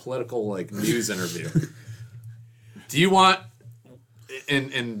 It's like a political like news interview. Do you want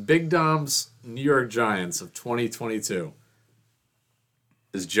in Big Dom's New York Giants of 2022,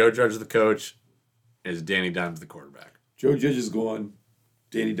 is Joe Judge the coach? Is Danny Dimes the quarterback? Joe Judge is gone.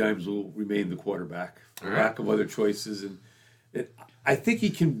 Danny Dimes will remain the quarterback. For lack of other choices, and I think he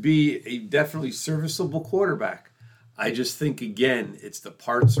can be a definitely serviceable quarterback. I just think again, it's the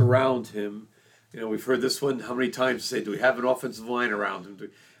parts around him. We've heard this one how many times say, do we have an offensive line around him?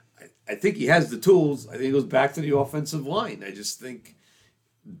 I think he has the tools. I think it goes back to the offensive line. I just think,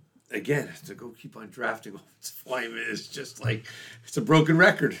 again, to go keep on drafting offensive linemen is just like, it's a broken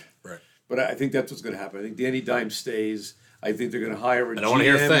record. Right. But I think that's what's going to happen. I think Danny Dimes stays. I think they're going to hire a GM. I don't want to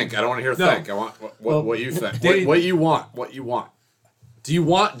hear think. I don't want to hear think. I want what you think. What you want. What you want. Do you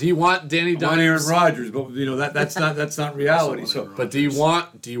want Danny Dimes? I want Aaron Rodgers, but that's not reality. But do you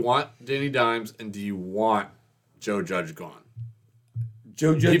want Danny Dimes and do you want Joe Judge gone?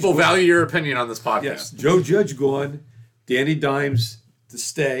 Joe Judge. People value your opinion on this podcast. Yes, Joe Judge gone, Danny Dimes to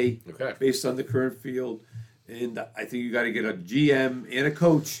stay. Okay. Based on the current field, and I think you got to get a GM and a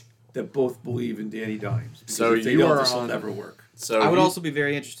coach that both believe in Danny Dimes. So if they don't, this will never work. So I would also be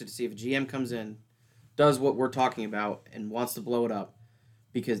very interested to see if a GM comes in, does what we're talking about, and wants to blow it up.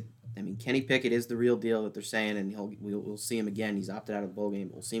 Because, Kenny Pickett is the real deal that they're saying, and we'll see him again. He's opted out of the bowl game.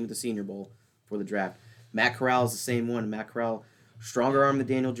 We'll see him at the Senior Bowl for the draft. Matt Corral is the same one. Matt Corral, stronger arm than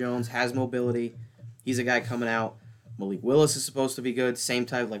Daniel Jones, has mobility. He's a guy coming out. Malik Willis is supposed to be good. Same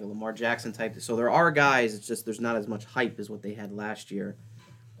type, like a Lamar Jackson type. So there are guys. It's just there's not as much hype as what they had last year.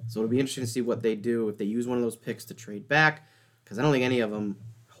 So it'll be interesting to see what they do if they use one of those picks to trade back. Because I don't think any of them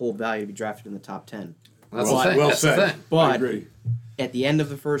hold value to be drafted in the top 10. Well said. But I agree. At the end of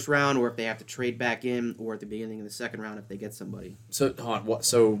the first round, or if they have to trade back in, or at the beginning of the second round if they get somebody. So,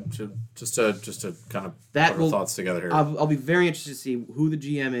 just to kind of put our thoughts together here. I'll be very interested to see who the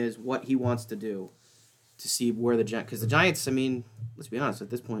GM is, what he wants to do, to see where the Giants. Because the Giants, let's be honest.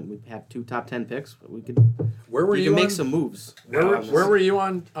 At this point, we have 2 top 10 picks. We could. Where were you? Make some moves. Where were you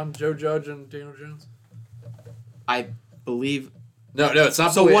on Joe Judge and Daniel Jones? I believe. No, it's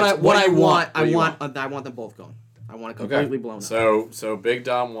not. So I want them both gone. I want it completely blown up. So Big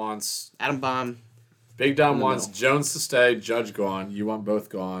Dom wants Adam Baum. Big Dom wants Jones to stay, Judge gone. You want both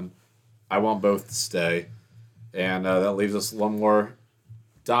gone. I want both to stay, and that leaves us one more.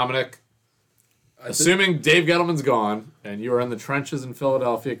 Dominic, assuming Dave Gettleman's gone and you are in the trenches in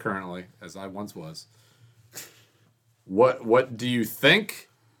Philadelphia currently, as I once was. What do you think,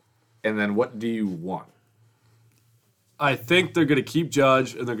 and then what do you want? I think they're going to keep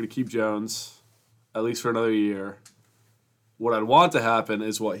Judge and they're going to keep Jones, at least for another year. What I'd want to happen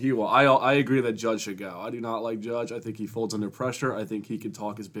is what he wants. I agree that Judge should go. I do not like Judge. I think he folds under pressure. I think he can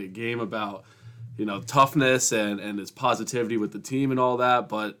talk his big game about, toughness and his positivity with the team and all that.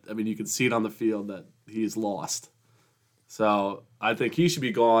 But, you can see it on the field that he's lost. So I think he should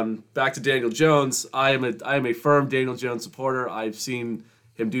be gone. Back to Daniel Jones. I am a firm Daniel Jones supporter. I've seen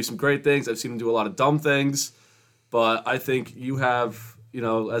him do some great things. I've seen him do a lot of dumb things. But I think you have,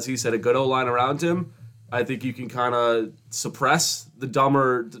 as he said, a good O-line around him. I think you can kind of suppress the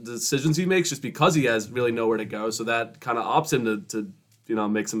dumber decisions he makes just because he has really nowhere to go. So that kind of opts him to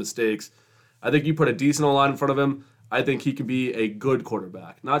make some mistakes. I think you put a decent O-line in front of him. I think he can be a good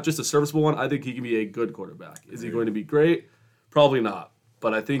quarterback. Not just a serviceable one. I think he can be a good quarterback. Is he going to be great? Probably not.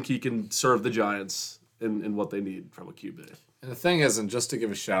 But I think he can serve the Giants in what they need from a QB. And the thing is, and just to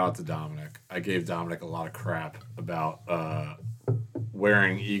give a shout out to Dominic, I gave Dominic a lot of crap about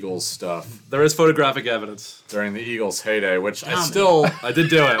wearing Eagles stuff. There is photographic evidence during the Eagles' heyday, which I did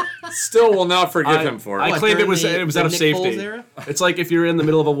do it. Still will not forgive him for it. I claimed it was out of safety. It's like if you're in the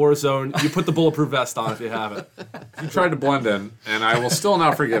middle of a war zone, you put the bulletproof vest on if you have it. He tried to blend in, and I will still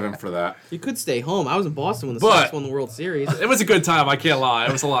not forgive him for that. You could stay home. I was in Boston when the Sox won the World Series. It was a good time. I can't lie.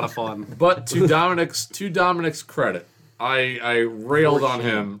 It was a lot of fun. But to Dominic's credit, I railed on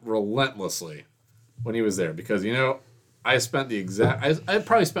him relentlessly when he was there because I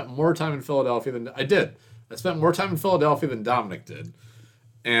probably spent more time in Philadelphia than I did. I spent more time in Philadelphia than Dominic did,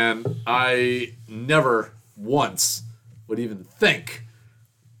 and I never once would even think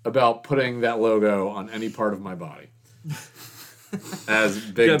about putting that logo on any part of my body. As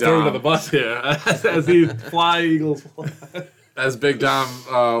Big Dom, throw him to the bus here as he fly Eagles. As Big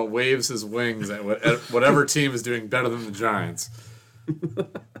Dom waves his wings at whatever team is doing better than the Giants.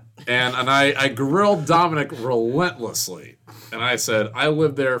 And I grilled Dominic relentlessly. And I said, I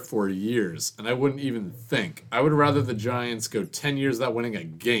lived there for years, and I wouldn't even think. I would rather the Giants go 10 years without winning a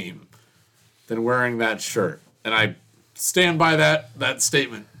game than wearing that shirt. And I stand by that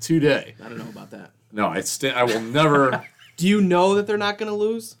statement today. I don't know about that. No, I will never. Do you know that they're not going to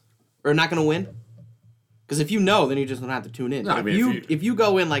lose or not going to win? Because if you know, then you just don't have to tune in. No, I mean, if you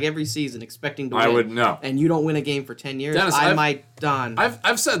go in like every season expecting to win, I would know. And you don't win a game for 10 years, Dennis, I might don.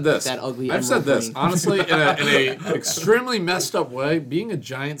 I've said this. That ugly I've said emerald this green. honestly in a extremely messed up way. Being a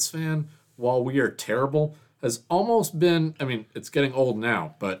Giants fan while we are terrible has almost been. I mean, it's getting old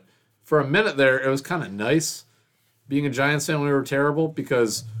now, but for a minute there, it was kind of nice being a Giants fan when we were terrible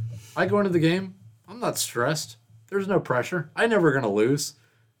because I go into the game, I'm not stressed. There's no pressure. I'm never gonna lose.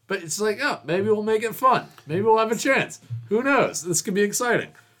 But it's like, oh, maybe we'll make it fun. Maybe we'll have a chance. Who knows? This could be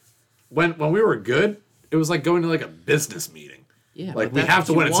exciting. When we were good, it was like going to like a business meeting. Yeah, like but we that's have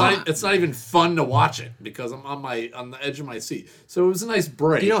to what win. you It's not even fun to watch it because I'm on the edge of my seat. So it was a nice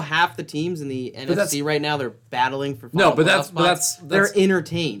break. Do you know half the teams in the NFC right now they're battling for final but playoff spots? They're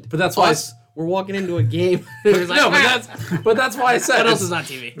entertained. But that's why Us, we're walking into a game. There's like, but that's why I said what else is on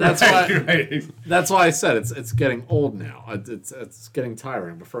TV? That's why. That's why I said it's getting old now. It's getting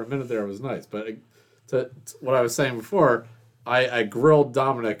tiring. But for a minute there, it was nice. But to what I was saying before, I grilled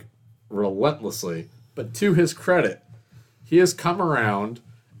Dominic relentlessly. But to his credit, he has come around,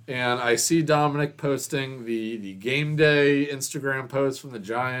 and I see Dominic posting the game day Instagram posts from the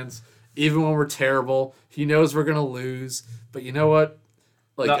Giants. Even when we're terrible, he knows we're gonna lose. But you know what?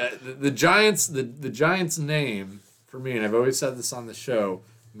 Like the Giants, the Giants name for me, and I've always said this on the show,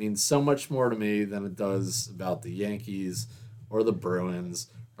 means so much more to me than it does about the Yankees or the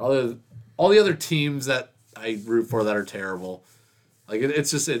Bruins or all the other teams that I root for that are terrible. Like it's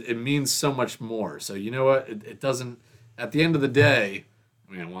just it means so much more. So you know what? It doesn't. At the end of the day,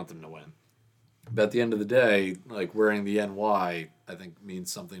 I mean I want them to win, but at the end of the day, like wearing the NY, I think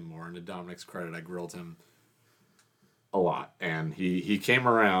means something more. And to Dominic's credit, I grilled him a lot, and he came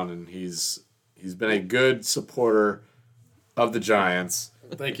around, and he's been a good supporter of the Giants.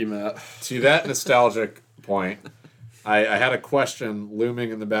 Thank you, Matt. To that nostalgic point, I had a question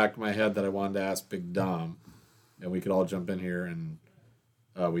looming in the back of my head that I wanted to ask Big Dom, and we could all jump in here, and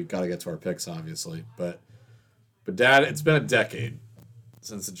we got to get to our picks, obviously. But Dad, it's been a decade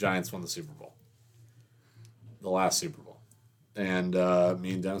since the Giants won the Super Bowl, the last Super Bowl, and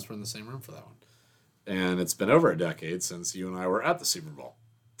me and Dennis were in the same room for that one. And it's been over a decade since you and I were at the Super Bowl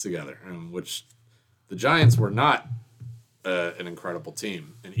together, in which the Giants were not an incredible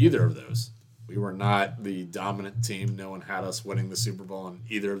team in either of those. We were not the dominant team. No one had us winning the Super Bowl in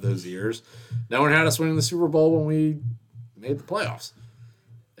either of those years. No one had us winning the Super Bowl when we made the playoffs.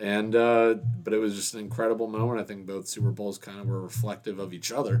 And but it was just an incredible moment. I think both Super Bowls kind of were reflective of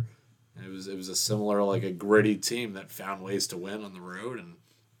each other. And it was a similar, like a gritty team that found ways to win on the road, and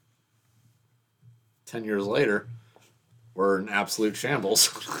 10 years later, we're in absolute shambles.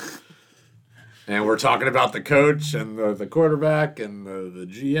 And we're talking about the coach and the quarterback and the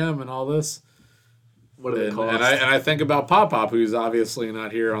GM and all this. What do they cost? And I think about Pop, who's obviously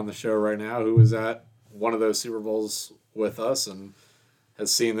not here on the show right now, who was at one of those Super Bowls with us and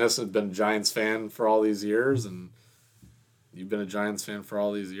has seen this and been a Giants fan for all these years. And you've been a Giants fan for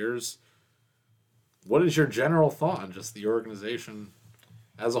all these years. What is your general thought on just the organization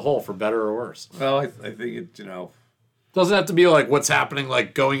as a whole, for better or worse? Well, I think it, doesn't have to be like what's happening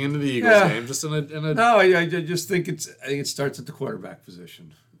like going into the Eagles game. Just in a. No, I just think it starts at the quarterback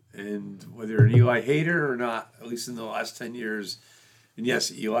position, and whether you're an Eli hater or not, at least in the last 10 years, and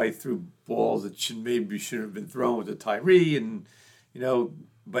yes, Eli threw balls that shouldn't have been thrown with the Tyree, and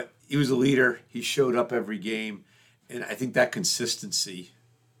but he was a leader. He showed up every game, and I think that consistency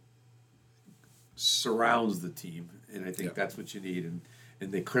surrounds the team, and I think that's what you need, and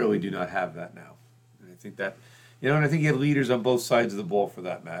they clearly do not have that now. And I think that, and I think you have leaders on both sides of the ball for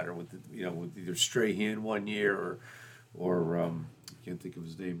that matter. With with either Strahan one year or I can't think of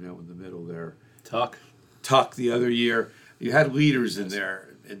his name now in the middle there. Tuck the other year. You had leaders in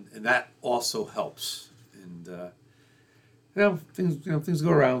there, and that also helps. And things go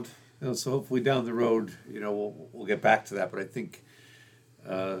around. So hopefully down the road, we'll get back to that. But I think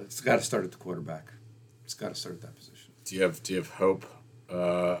it's got to start at the quarterback. It's got to start at that position. Do you have hope?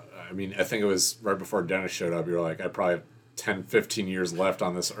 I mean, I think it was right before Dennis showed up. You were like, I probably have 10, 15 years left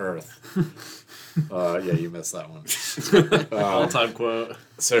on this earth. Yeah, you missed that one. All-time quote.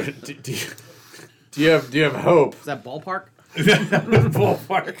 So do you have hope? Is that ballpark?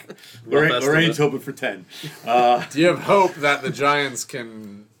 Ballpark. Lorraine's hoping for 10. Do you have hope that the Giants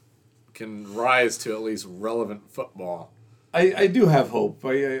can rise to at least relevant football? I do have hope.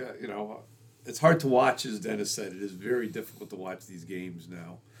 It's hard to watch, as Dennis said. It is very difficult to watch these games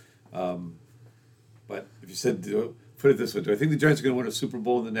now. But if you said, put it this way, do I think the Giants are going to win a Super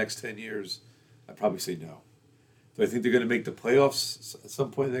Bowl in the next 10 years? I'd probably say no. Do I think they're going to make the playoffs at some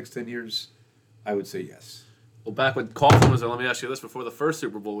point in the next 10 years? I would say yes. Well, back when Coughlin was there, let me ask you this: before the first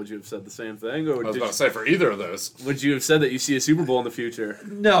Super Bowl, would you have said the same thing, or I was about to say for either of those. would you have said that you see a Super Bowl in the future?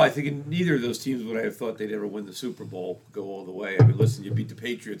 No, I think in neither of those teams would I have thought they'd ever win the Super Bowl, go all the way. I mean, listen, you beat the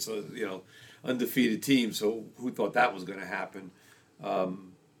Patriots, undefeated team, so who thought that was going to happen?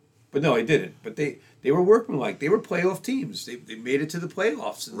 But no, I didn't. But they were workmanlike. They were playoff teams. They made it to the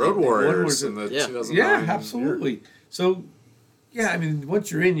playoffs. Road Warriors in the 2009 Yeah, absolutely. year. So, yeah, I mean, once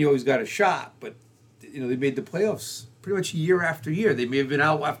you're in, you always got a shot. But, they made the playoffs pretty much year after year. They may have been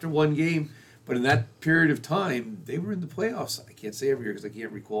out after one game, but in that period of time, they were in the playoffs. I can't say every year because I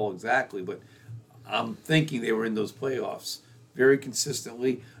can't recall exactly, but I'm thinking they were in those playoffs very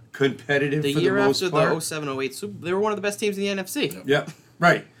consistently, competitive The for year the most after part. the 07-08 Super, they were one of the best teams in the NFC. Yeah,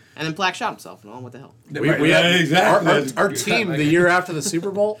 right. And then Black shot himself. No, what the hell? We had exactly. our team the year after the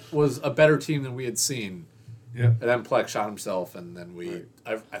Super Bowl was a better team than we had seen. Yeah. And then Plex shot himself, and then Right.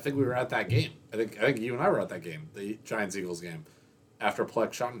 I think we were at that game. I think you and I were at that game, the Giants Eagles game, after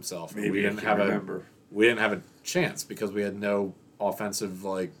Plex shot himself. Maybe we I didn't can't have remember. we didn't have a chance because we had no offensive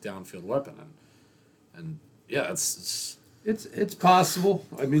downfield weapon, and yeah, It's possible.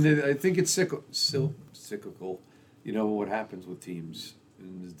 I mean, I think it's still cyclical. What happens with teams.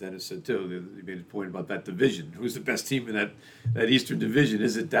 And as Dennis said too, he made a point about that division. Who's the best team in that Eastern division?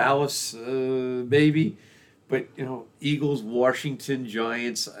 Is it Dallas? Maybe. But, Eagles, Washington,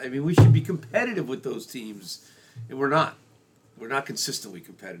 Giants. I mean, we should be competitive with those teams. And we're not. We're not consistently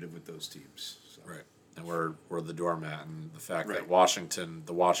competitive with those teams. So. right. And we're the doormat, and the fact Right. that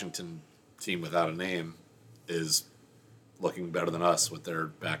the Washington team without a name, is looking better than us with their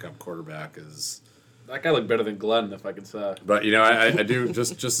backup quarterback is. That guy looked better than Glenn, if I could say. But I do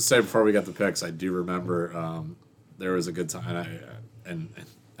just to say before we got the picks, I do remember there was a good time, and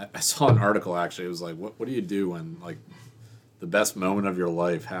I saw an article actually. It was like, what do you do when the best moment of your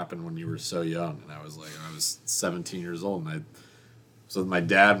life happened when you were so young? And I was 17 years old, and I was with my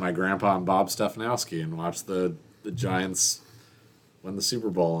dad, my grandpa, and Bob Stefanowski, and watched the Giants win the Super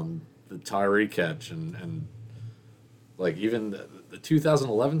Bowl and the Tyree catch, and even the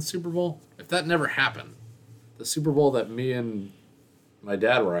 2011 Super Bowl. If that never happened, the Super Bowl that me and my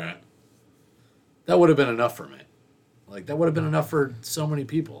dad were at, that would have been enough for me. That would have been enough for so many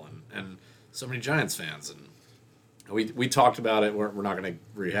people and so many Giants fans. And we talked about it. We're not going to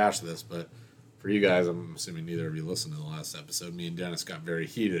rehash this, but for you guys, I'm assuming neither of you listened to the last episode. Me and Dennis got very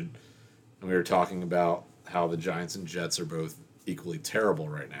heated, and we were talking about how the Giants and Jets are both equally terrible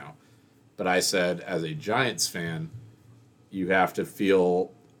right now. But I said, as a Giants fan, you have to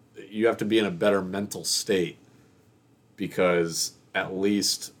be in a better mental state, because at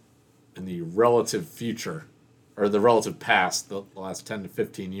least in the relative future, or the relative past, the last 10 to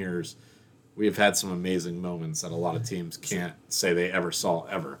 15 years, we have had some amazing moments that a lot of teams can't say they ever saw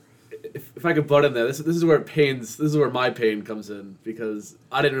ever. If I could butt in there, this is where my pain comes in, because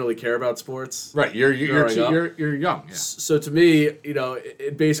I didn't really care about sports. Right, you're young. Yeah. So to me,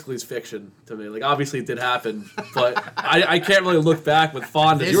 it basically is fiction to me. Obviously it did happen, but I can't really look back with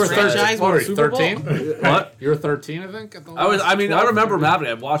fondness. This You were franchise won a Super Bowl? 13. What? You were 13, I think. At the I last remember them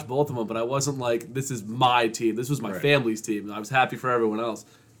happening. I've watched both of them, but I wasn't like, this is my team. This was my Right. family's team. And I was happy for everyone else.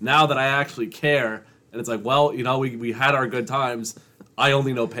 Now that I actually care, and it's like, well, we had our good times. I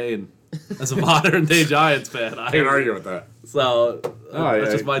only know pain as a modern day Giants fan. I can't argue with that. So yeah.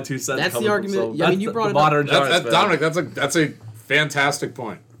 that's just my 2 cents. That's the coming from argument- someone. yeah, I mean, That's you the brought it up. modern Giants fan. Dominic, that's a fantastic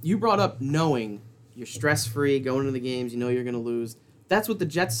point. You brought up knowing you're stress-free, going into the games, you're going to lose. That's what the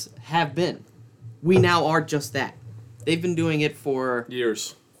Jets have been. We now are just that. They've been doing it for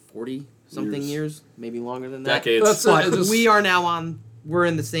Years. 40-something years, maybe longer than that. Decades. That's But it, just- we are now we're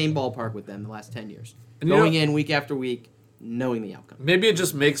in the same ballpark with them the last 10 years. And you Going know- in week after week, knowing the outcome. Maybe it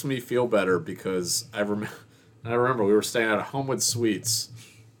just makes me feel better because I remember we were staying at Homewood Suites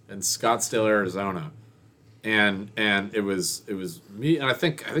in Scottsdale, Arizona, and it was me, and I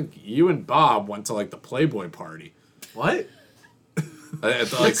think you and Bob went to the Playboy party. What? At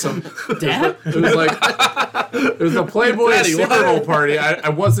some Dad? it was the Playboy Daddy, Super what? Bowl party. I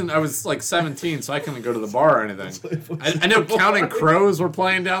was 17, so I couldn't go to the bar or anything. I know Counting Crows were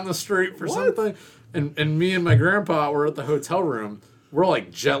playing down the street for something, and me and my grandpa were at the hotel room. We're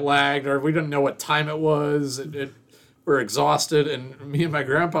jet lagged, or we didn't know what time it was. We're exhausted, and me and my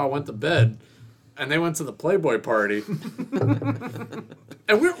grandpa went to bed, and they went to the Playboy party.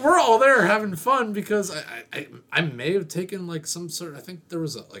 And we're all there having fun because I may have taken some sort. I think there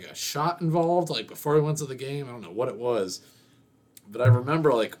was a shot involved before we went to the game. I don't know what it was, but I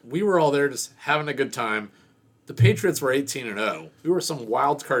remember we were all there just having a good time. the Patriots were 18-0. We were some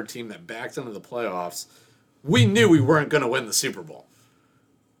wild card team that backed into the playoffs. We knew we weren't going to win the Super Bowl.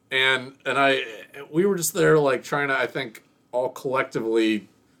 And we were just there like trying to, I think, all collectively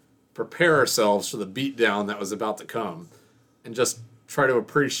prepare ourselves for the beatdown that was about to come and just try to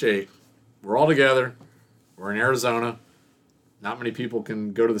appreciate we're all together. We're in Arizona. Not many people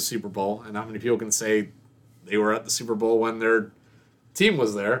can go to the Super Bowl, and not many people can say they were at the Super Bowl when their team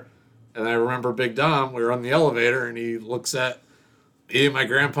was there. And I remember Big Dom, we were on the elevator, and he looks at me, my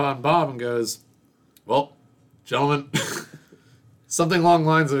grandpa, and Bob and goes, well, gentlemen, something along the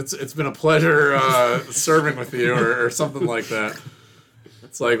lines of it's been a pleasure serving with you or something like that.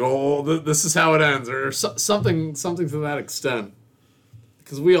 It's like, oh, this is how it ends or something to that extent.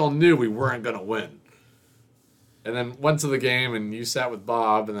 Because we all knew we weren't going to win. And then went to the game, and you sat with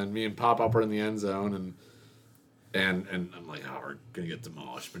Bob, and then me and Pop-Up were in the end zone, and I'm like, oh, we're going to get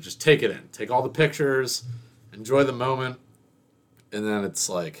demolished. But just take it in. Take all the pictures. Enjoy the moment. And then it's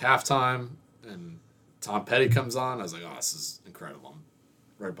like halftime, and Tom Petty comes on. I was like, oh, this is incredible.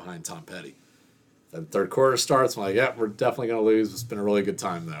 I'm right behind Tom Petty. Then third quarter starts. I'm like, yeah, we're definitely going to lose. It's been a really good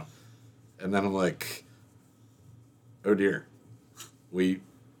time, though. And then I'm like, oh, dear. We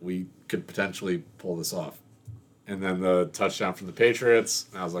could potentially pull this off. And then the touchdown from the Patriots.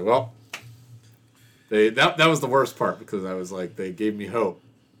 And I was like, well, that was the worst part because I was like, they gave me hope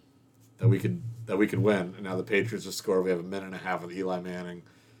that we could win. And now the Patriots just scored. We have a minute and a half with Eli Manning.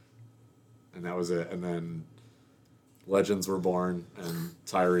 And that was it. And then legends were born and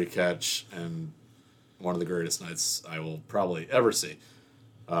Tyreek catch and one of the greatest nights I will probably ever see.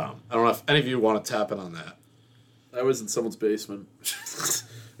 I don't know if any of you want to tap in on that. I was in someone's basement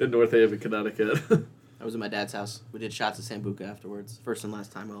in North Haven, Connecticut. I was at my dad's house. We did shots of Sambuca afterwards. First and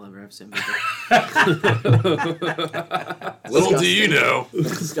last time I'll ever have Sambuca. Little do you know.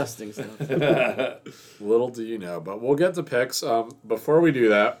 Disgusting stuff. Little do you know. But we'll get to picks. Before we do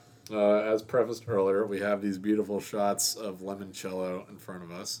that, as prefaced earlier, we have these beautiful shots of limoncello in front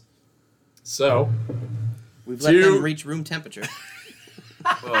of us. So, we've let them reach room temperature.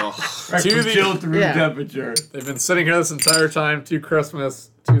 Chilled to room temperature. They've been sitting here this entire time to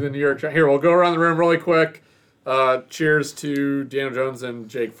Christmas, to the New York. Here, we'll go around the room really quick. Cheers to Daniel Jones and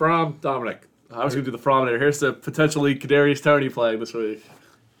Jake Fromm. Dominic. I was going to do the Frominator. Here's to potentially Kadarius Toney playing this week.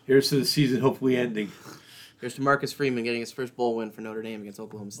 Here's to the season hopefully ending. Here's to Marcus Freeman getting his first bowl win for Notre Dame against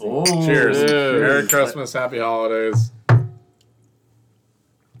Oklahoma State. Oh, cheers. Cheers. Merry Christmas. Happy holidays.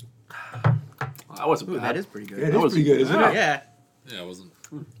 That wasn't bad. That is pretty good. Yeah, it is pretty good, isn't it? Yeah. Yeah, it wasn't.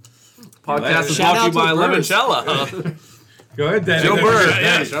 Podcast is Shout brought to you out by to the Birds. Limoncello. Go ahead, Dan. Joe Bird.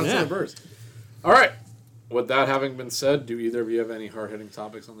 Yeah, shout out to the Birds. All right. With that having been said, do either of you have any hard-hitting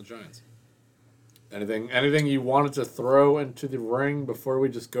topics on the Giants? Anything you wanted to throw into the ring before we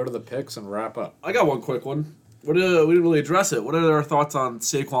just go to the picks and wrap up? I got one quick one. We didn't really address it. What are our thoughts on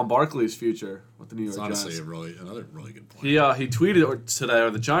Saquon Barkley's future with the New York It's honestly Giants? another really good point. He tweeted today, or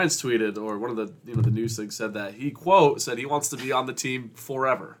the Giants tweeted, or one of the the news things said that he said he wants to be on the team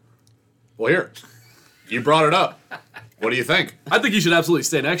forever. Well, here, you brought it up. What do you think? I think he should absolutely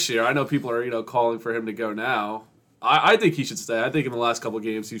stay next year. I know people are calling for him to go now. I think he should stay. I think in the last couple of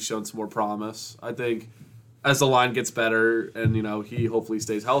games he's shown some more promise. I think as the line gets better and he hopefully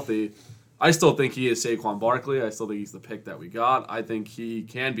stays healthy, I still think he is Saquon Barkley. I still think he's the pick that we got. I think he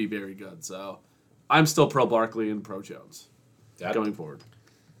can be very good. So I'm still pro Barkley and pro Jones going forward.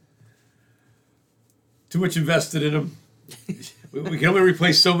 Too much invested in him. We can only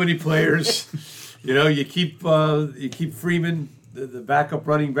replace so many players. You keep Freeman, the backup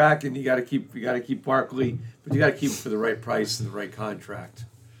running back, and you got to keep Barkley, but you got to keep him for the right price and the right contract.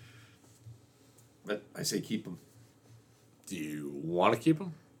 But I say keep him. Do you want to keep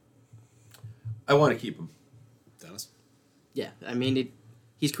him? I want to keep him. Dennis? Yeah, I mean,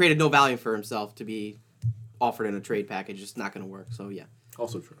 he's created no value for himself to be offered in a trade package. It's not going to work. So yeah,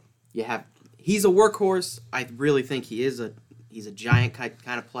 Also true. He's a workhorse. I really think he's a giant kind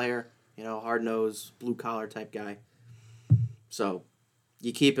of player. Hard nosed, blue collar type guy. So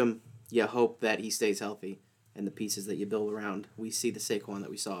you keep him. You hope that he stays healthy, and the pieces that you build around, we see the Saquon that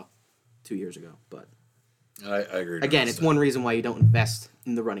we saw 2 years ago. But I agree. again, it's one reason why you don't invest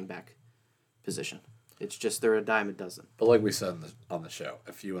in the running back position. It's just they're a dime a dozen. But like we said on the show,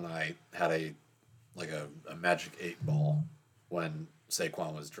 if you and I had a magic 8 ball when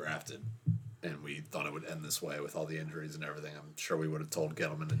Saquon was drafted, and we thought it would end this way with all the injuries and everything, I'm sure we would have told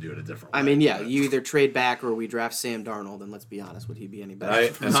Gettleman to do it a different way. I mean, yeah, you either trade back or we draft Sam Darnold, and let's be honest, would he be any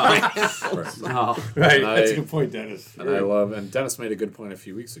better? No. Right, that's a good point, Dennis. And Dennis made a good point a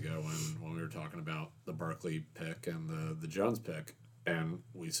few weeks ago when we were talking about the Barkley pick and the Jones pick, and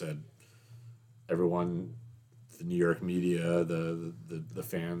we said everyone the New York media, the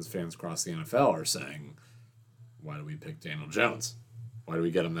fans across the NFL are saying, why do we pick Daniel Jones? Why do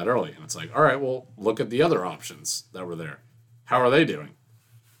we get him that early? And it's like, all right, well, look at the other options that were there. How are they doing?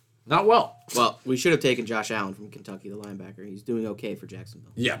 Not well. Well, we should have taken Josh Allen from Kentucky, the linebacker. He's doing okay for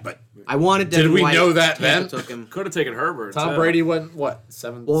Jacksonville. Yeah, but I wanted Devin did we White. know that Tampa then? Took him. Could have taken Herbert. Tom too. Brady went, what,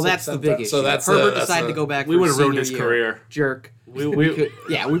 7? Well, 6, that's the 7, big 10? issue. So that's Herbert decided to go back. We would would've have ruined his career. Jerk. We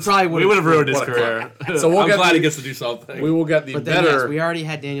probably would. We would have ruined his What a career. So we'll I'm get glad the- he gets to do something. We will get the But then, better. yes, we already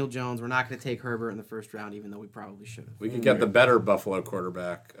had Daniel Jones. We're not going to take Herbert in the first round, even though we probably should have. We could get the better Buffalo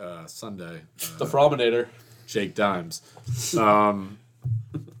quarterback Sunday. the Frominator. Jake Dimes.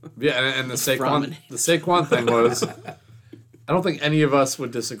 Yeah, and the Saquon thing was, I don't think any of us would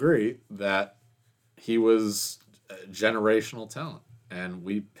disagree that he was a generational talent, and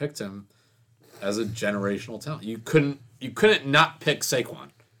we picked him as a generational talent. You couldn't not pick Saquon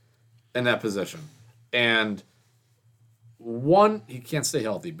in that position, and one, he can't stay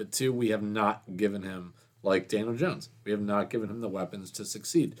healthy, but two, we have not given him, like Daniel Jones, we have not given him the weapons to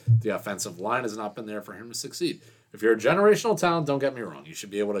succeed. The offensive line has not been there for him to succeed. If you're a generational talent, don't get me wrong, you should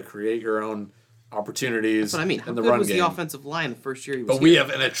be able to create your own opportunities. That's what I mean. How in the good run was game. the offensive line the first year he was But we here?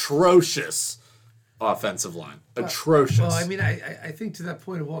 have an atrocious offensive line. Atrocious. Well, I mean, I think to that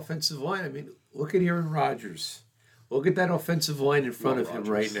point of offensive line, I mean, look at Aaron Rodgers. Look at that offensive line in front of him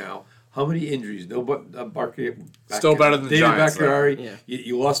right now. How many injuries? No, but Barkley. Still better than the David Giants, though. Bakhtiari. Yeah.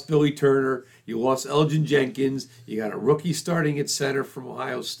 You lost Billy Turner. You lost Elgin Jenkins. You got a rookie starting at center from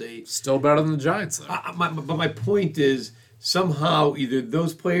Ohio State. Still better than the Giants, though. But my point is, somehow either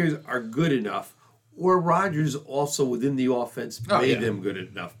those players are good enough, or Rodgers also within the offense made them good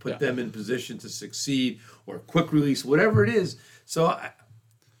enough, put them in position to succeed, or quick release, whatever it is. So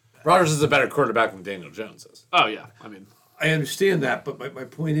Rodgers is a better quarterback than Daniel Jones is. Oh, yeah. I mean, I understand that, but my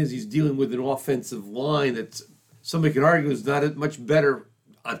point is he's dealing with an offensive line that somebody could argue is not much better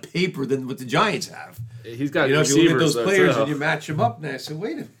on paper than what the Giants have. he's got You know, if you look at receivers those players too. and you match them up, now I say,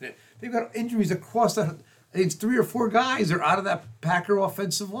 wait a minute, they've got injuries across that. I think it's 3 or 4 guys that are out of that Packer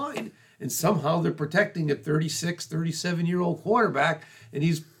offensive line, and somehow they're protecting a 36, 37-year-old quarterback, and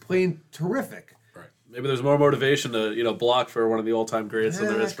he's playing terrific. Maybe there's more motivation to block for one of the all-time greats than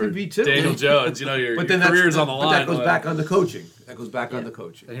there Yeah, is that for could be too. Daniel Jones. Your But then career's on the line. But that goes back on the coaching. That goes back on the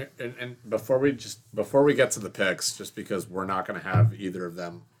coaching. And before we get to the picks, just because we're not going to have either of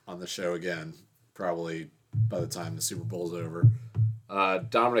them on the show again, probably by the time the Super Bowl's over.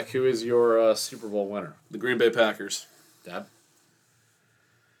 Dominic, who is your Super Bowl winner? The Green Bay Packers. Dad?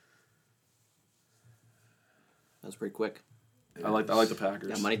 That was pretty quick. I like the Packers.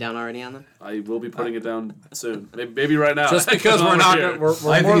 Got money down already on them? I will be putting it down soon. Maybe right now. Just because we're not, here. we're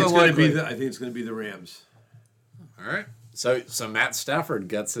I more think it's than going to likely. be. I think it's going to be the Rams. All right. So Matt Stafford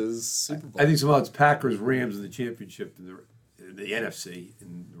gets his Super Bowl. I think somehow it's Packers, Rams in the championship in the NFC,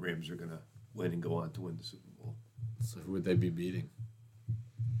 and the Rams are going to win and go on to win the Super Bowl. So who would they be beating?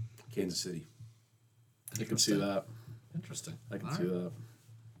 Kansas City. I can see that. Interesting. I can All see right. that.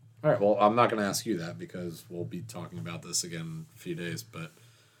 All right. Well, I'm not going to ask you that because we'll be talking about this again in a few days. But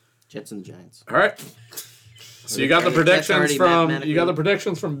Jets and the Giants. all right. So you got the That's predictions already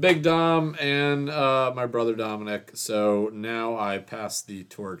from Big Dom and my brother Dominic. So now I pass the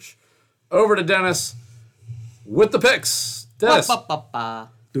torch over to Dennis with the picks. Dennis.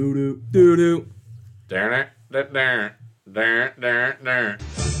 Ba-ba-ba-ba. Doo-doo. Darn it. Darn.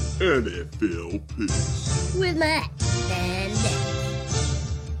 NFL picks. With Matt and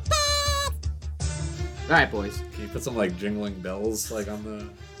All right, boys. Can you put some like jingling bells like on the?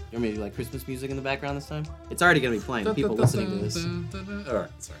 You want me to do like Christmas music in the background this time? It's already going to be playing. People listening to this. All right.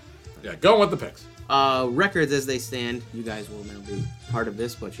 Sorry. Yeah. Going with the picks. Records as they stand. You guys will now be part of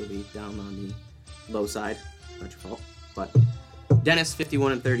this, but you'll be down on the low side. Not your fault. But Dennis,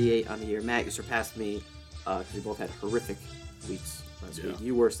 51-38 on the year. Matt, you surpassed me because we both had horrific weeks last week.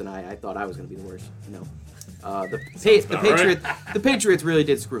 You worse than I. I thought I was going to be the worst. No. The Patriots really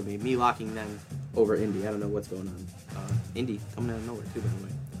did screw me. Me locking them over Indy. I don't know what's going on. Indy coming out of nowhere too, by the way.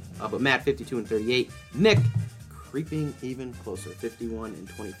 But Matt, 52-38. Nick, creeping even closer,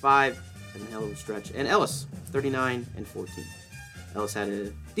 51-25, and a hell of a stretch. And Ellis, 39-14. Ellis had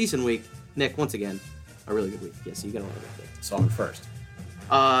a decent week. Nick, once again, a really good week. Yeah, so you got a lot of it. So I'm first.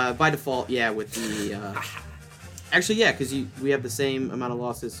 By default, yeah, with the. Actually, yeah, because we have the same amount of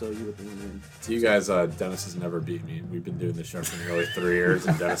losses, so you would win. So you guys, Dennis has never beat me. We've been doing this show for nearly 3 years,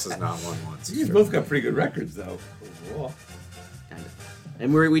 and Dennis has not won once. You guys both got pretty good records, though. Overall. Kind of.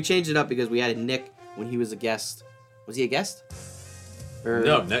 And we changed it up because we added Nick when he was a guest. Was he a guest?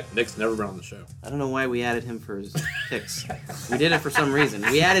 No, Nick's never been on the show. I don't know why we added him for his picks. We did it for some reason.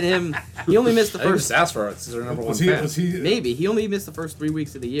 We added him. He only missed the I just first. asked for it. He's our number one fan. Maybe he only missed the first 3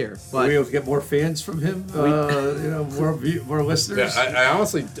 weeks of the year. Were we But able to get more fans from him? More listeners. Yeah, I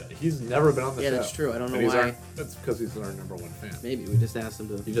honestly, he's never been on the show. yeah, that's true. I don't know And why. That's because he's our number one fan. Maybe we just asked him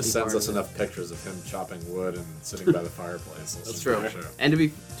to. He just be sends part us of it. enough pictures of him chopping wood and sitting by the fireplace. That's true. And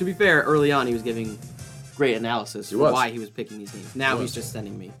to be fair, early on he was giving great analysis for was. why he was picking these games. Now He he's was. just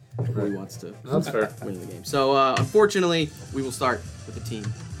sending me who he wants to That's fair. win the game. So unfortunately, we will start with the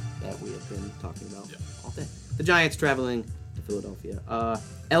team that we have been talking about all day. The Giants traveling to Philadelphia.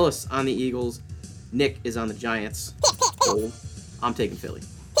 Ellis on the Eagles. Nick is on the Giants. Oh, I'm taking Philly.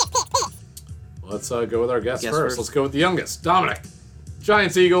 Let's go with our guest Guest first. first. Let's go with the youngest, Dominic.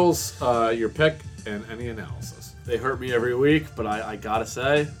 Giants, Eagles, your pick and any analysis. They hurt me every week, but I gotta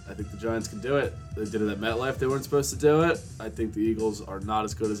say, I think the Giants can do it. They did it at MetLife. They weren't supposed to do it. I think the Eagles are not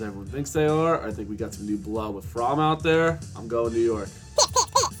as good as everyone thinks they are. I think we got some new blood with Fromm out there. I'm going New York.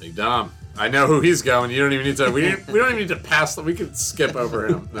 Big Dom. I know who he's going. You don't even need to. We don't even need to pass. We can skip over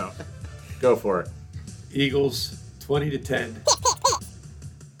him. No, go for it. Eagles 20-10.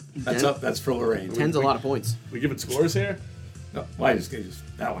 That's up. That's for Lorraine. 10's a lot of points. We giving scores here? No, why just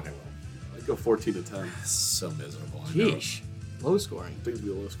that one I will. I'd go 14-10. So miserable. I know. Yeesh. Low scoring. I think it'll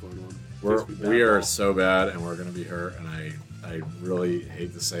be a low scoring one. We are so bad, and we're going to be hurt. And I really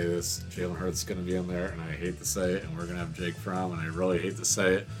hate to say this. Jalen Hurts is going to be in there, and I hate to say it. And we're going to have Jake Fromm, and I really hate to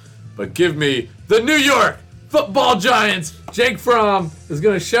say it. But give me the New York Football Giants. Jake Fromm is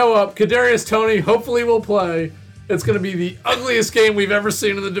going to show up. Kadarius Toney hopefully will play. It's going to be the ugliest game we've ever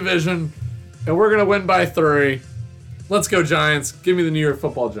seen in the division, and we're going to win by 3. Let's go Giants. Give me the New York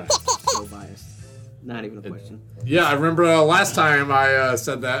Football Giants. So biased. Not even a question. Yeah, I remember last time I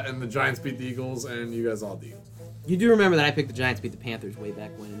said that, and the Giants beat the Eagles, and you guys all beat. You do remember that I picked the Giants beat the Panthers way back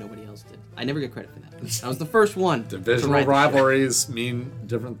when and nobody else did. I never get credit for that. I was the first one. to Divisional write the rivalries mean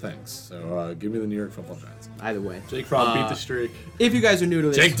different things. So give me the New York Football Giants. show. Either way. Jake Fromm beat the streak. If you guys are new to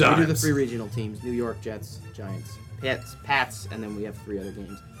this, Jake we do the Dimes. 3 regional teams. New York, Jets, Giants, Pats, and then we have 3 other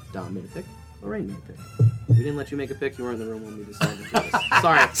games. Dom made a pick. Lorraine made a pick. We didn't let you make a pick. You weren't in the room when we decided to do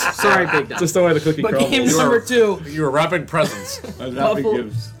this. Sorry, Big Dom. Just the way the cookie But crumbles. game number 2, You were wrapping presents.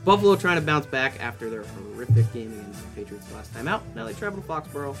 Buffalo trying to bounce back after their horrific game against the Patriots last time out. Now they travel to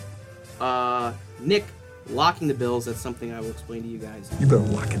Foxborough. Nick locking the Bills. That's something I will explain to you guys. You better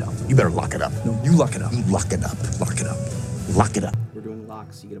lock it up. You better lock it up. No, you lock it up. You lock it up. Lock it up. Lock it up. We're doing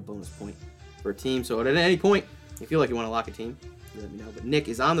locks. You get a bonus point for a team. So at any point, if you feel like you want to lock a team, you let me know. But Nick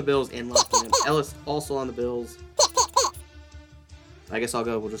is on the Bills and locking them. Ellis also on the Bills. I guess I'll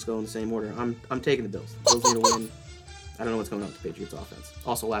go. We'll just go in the same order. I'm taking the Bills. Bills need to win. I don't know what's going on with the Patriots offense.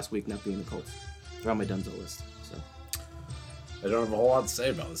 Also, last week not being the Colts. They're on my Dunzo list. So I don't have a whole lot to say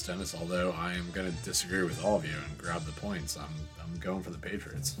about this, Dennis, although I am going to disagree with all of you and grab the points. I'm going for the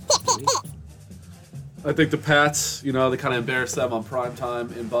Patriots. I think the Pats, they kind of embarrassed them on prime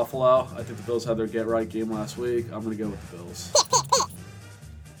time in Buffalo. I think the Bills had their get-right game last week. I'm going to go with the Bills.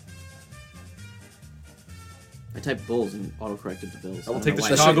 I typed Bulls and autocorrected the Bills. I will don't take know the why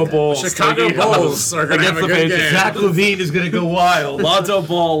I Chicago did that. Bulls. Chicago Bulls are going to have a Against the good Patriots. game. Zach Levine is going to go wild. Lonzo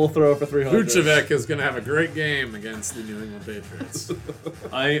Ball will throw for 300. Vucevic is going to have a great game against the New England Patriots.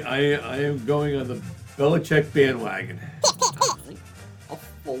 I am going on the Belichick bandwagon.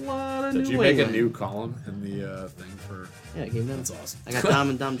 A lot of Did New you make a England. new column in the thing for... Yeah, I gave them. That's awesome. I got Dom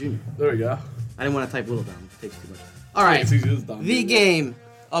and Dom Jr. There we go. I didn't want to type Little Dom. It takes too much. All right. It's easy as Dom The Jr. game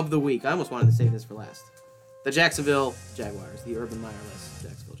of the week. I almost wanted to save this for last. The Jacksonville Jaguars, the Urban Meyerless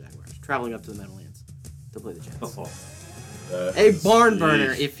Jacksonville Jaguars, traveling up to the Meadowlands to play the Jets. A barn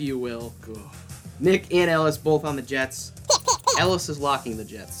burner, if you will. Nick and Ellis both on the Jets. Ellis is locking the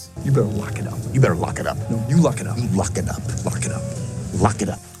Jets. You better lock it up. You better lock it up. No, you lock it up. You lock it up. Lock it up. Lock it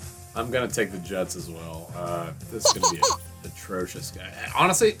up. I'm going to take the Jets as well. This is going to be an atrocious game.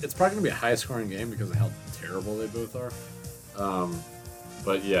 Honestly, it's probably going to be a high-scoring game because of how terrible they both are.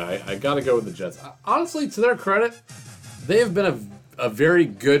 But yeah, I got to go with the Jets. Honestly, to their credit, they have been a very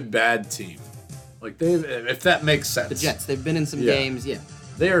good bad team. Like if that makes sense. The Jets, they've been in some Yeah. games, yeah.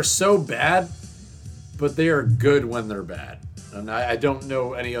 They are so bad, but they are good when they're bad. And I don't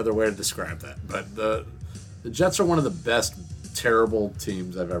know any other way to describe that. But the Jets are one of the best terrible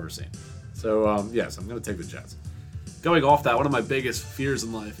teams I've ever seen. So yes, I'm going to take the Jets. Going off that, one of my biggest fears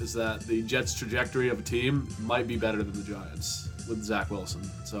in life is that the Jets' trajectory of a team might be better than the Giants with Zach Wilson.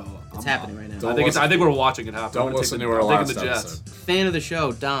 So It's happening right now. I think we're watching it happen. Don't I'm gonna listen take to the, our I'm taking last the Jets. episode. Fan of the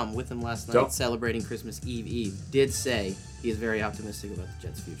show, Dom, with him last night Don't- celebrating Christmas Eve, did say he is very optimistic about the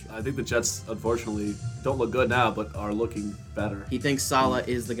Jets' future. I think the Jets, unfortunately, don't look good now, but are looking better. He thinks Saleh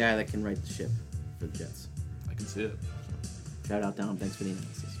is the guy that can right the ship for the Jets. I can see it. Shout out, Dom. Thanks for the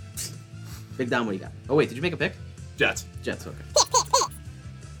analysis. Big Dom, what do you got? Oh, wait, did you make a pick? Jets. Jets, okay.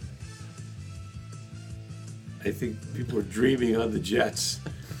 I think people are dreaming on the Jets.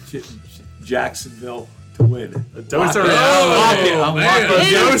 Jacksonville to win. Dose of reality. I'm man.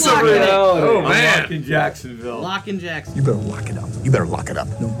 locking- Dose of Lock it. reality. Oh, I'm man. locking Jacksonville. Lock in Jackson. You better lock it up. You better lock it up.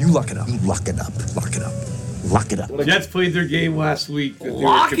 No, you lock it up. You lock it up. Lock it up. Lock it up. Jets played their game last week. That they were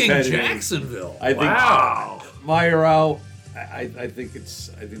Locking competitive. Jacksonville. I think Wow. Meyer out. I think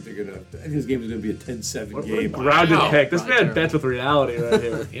they're gonna. I think this game is gonna be a 10-7 game. Grounded Wow. pick. This man bets with reality right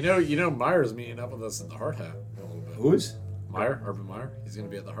here. You know, Meyer's meeting up with us at the Hard Hat a little bit. Who is? Meyer, Urban Meyer. He's going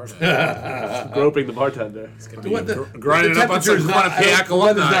to be at the Hard Hat. Groping the bartender. He's going to be grinding up on some The weather's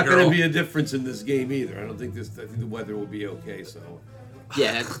alumni not going girl. to be a difference in this game either. I think the weather will be okay. So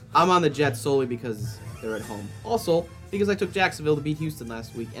Yeah, I'm on the Jets solely because they're at home. Also, because I took Jacksonville to beat Houston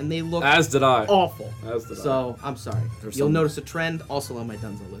last week, and they looked As did I. awful. As did I. So, I'm sorry. You'll notice a trend also on my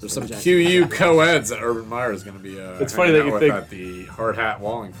Dunzo list. There's for some Jacksonville. QU co-eds that Urban Meyer is going to be It's funny that you with think- at the Hard Hat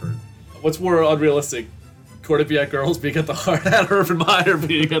Wallingford. What's more unrealistic? Quinnipiac girls being at the Hard Hat, Urban Meyer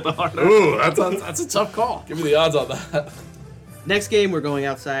being at the Hard Hat. Ooh, that's a tough call. Give me the odds on that. Next game, we're going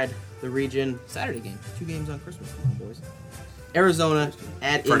outside the region. Saturday game. 2 games on Christmas. Come on, boys. Arizona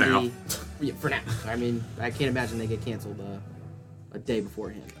at For Indy. now. Yeah, for now. I mean, I can't imagine they get canceled a day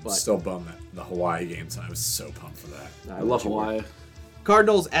beforehand. But Still bummed that the Hawaii game tonight. I was so pumped for that. I love Hawaii.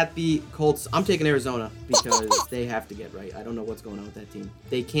 Cardinals at the Colts. I'm taking Arizona because they have to get right. I don't know what's going on with that team.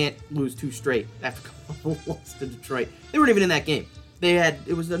 They can't lose 2 straight after lost to Detroit. They weren't even in that game.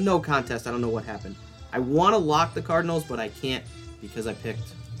 It was a no contest. I don't know what happened. I want to lock the Cardinals, but I can't because I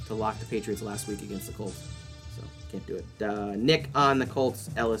picked to lock the Patriots last week against the Colts. So can't do it. Nick on the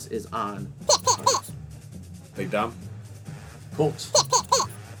Colts. Ellis is on the Cardinals. Big dumb. Colts.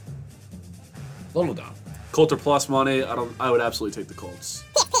 Little dumb. Colts are plus money. I would absolutely take the Colts.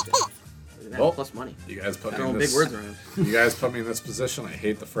 Well, Plus money. You guys put me Throwing in big this. words around. You guys put me in this position. I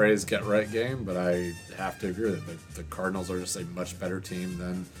hate the phrase "get right game," but I have to agree that the Cardinals are just a much better team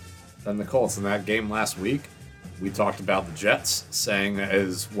than the Colts. In that game last week, we talked about the Jets, saying that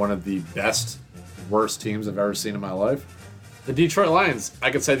is one of the best, worst teams I've ever seen in my life. The Detroit Lions,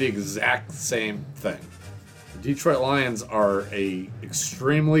 I could say the exact same thing. The Detroit Lions are a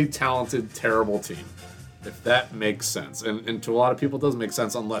extremely talented, terrible team. If that makes sense. And to a lot of people, it doesn't make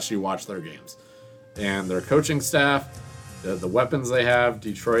sense unless you watch their games. And their coaching staff, the weapons they have,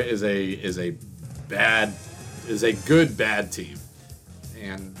 Detroit is a good bad team.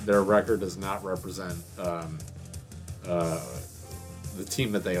 And their record does not represent the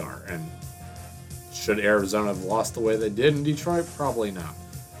team that they are. And should Arizona have lost the way they did in Detroit? Probably not.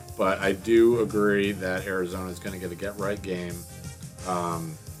 But I do agree that Arizona is going to get a get-right game.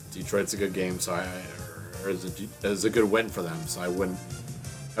 Detroit's a good game, so is a good win for them. So I wouldn't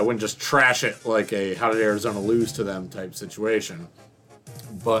just trash it like a how did Arizona lose to them type situation.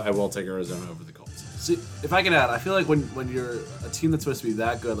 But I will take Arizona over the Colts. See, if I can add, I feel like when you're a team that's supposed to be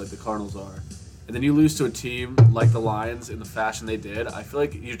that good, like the Cardinals are, and then you lose to a team like the Lions in the fashion they did, I feel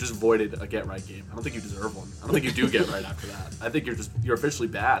like you just voided a get-right game. I don't think you deserve one. I don't think you do get right after that. I think you're officially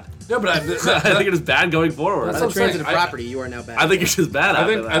bad. No, but I think you're just bad going forward. By That's the what I'm saying. transitive property, you are now back. I think you're just bad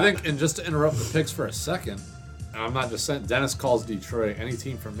after that. I think, and just to interrupt the picks for a second, and I'm not just saying, Dennis calls Detroit, any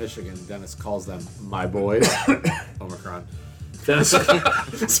team from Michigan, Dennis calls them my boys. Omicron. Dennis, Stop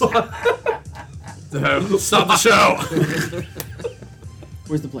the show.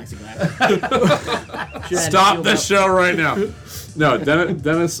 Where's the plexiglass? Stop this show right now. No,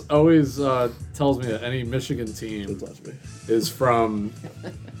 Dennis always tells me that any Michigan team is from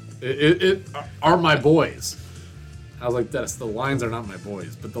it are my boys. I was like, Dennis, the Lions are not my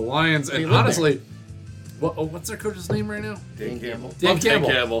boys, but the Lions, and live honestly, what's their coach's name right now? Dan Campbell. Dan Love Dan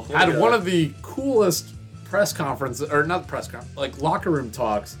Campbell, Campbell. had Yeah. one of the coolest press conferences, or not press conference, like locker room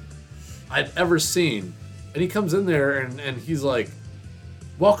talks I'd ever seen. And he comes in there and he's like,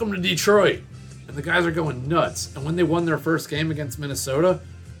 welcome to Detroit. And the guys are going nuts. And when they won their first game against Minnesota,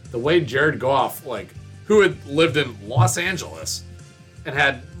 the way Jared Goff, like, who had lived in Los Angeles and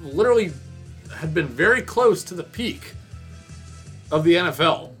had been very close to the peak of the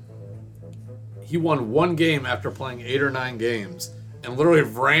NFL, he won one game after playing 8 or 9 games and literally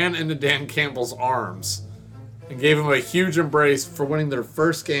ran into Dan Campbell's arms and gave him a huge embrace for winning their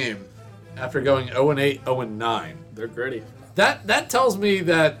first game after going 0-8, 0-9. they're gritty. That tells me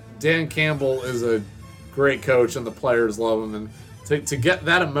that Dan Campbell is a great coach and the players love him. And to get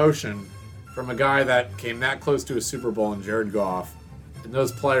that emotion from a guy that came that close to a Super Bowl in Jared Goff, and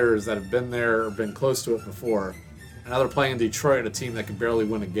those players that have been there or been close to it before, and now they're playing in Detroit, a team that can barely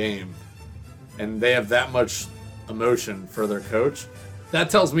win a game, and they have that much emotion for their coach, that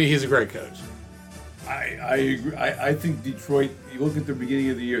tells me he's a great coach. I agree. I think Detroit, you look at the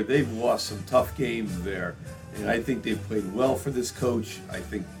beginning of the year, they've lost some tough games there. And I think they've played well for this coach. I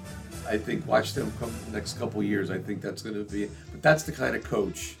think watch them come the next couple of years. I think that's going to be, but that's the kind of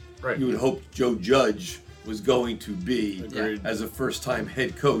coach you would hope Joe Judge was going to be as a first-time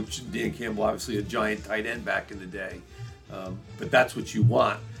head coach. Dan Campbell, obviously a giant tight end back in the day. But that's what you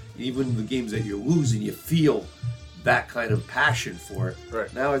want. Even in the games that you're losing, you feel that kind of passion for it.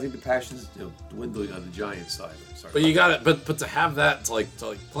 Right. Now I think the passion's dwindling on the Giants side. Sorry. But you got it. But to have that to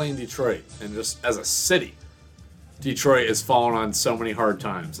play in Detroit and just as a city, Detroit has fallen on so many hard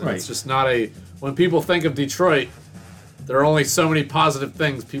times. And it's just not when people think of Detroit, there are only so many positive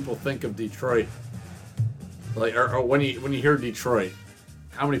things people think of Detroit. Like or when you hear Detroit,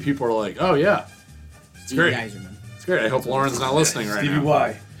 how many people are like, oh yeah, it's great. It's great. I hope Lauren's not listening right Stevie now.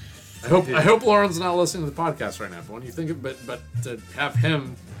 Y. I hope Lauren's not listening to the podcast right now. But when you think of but to have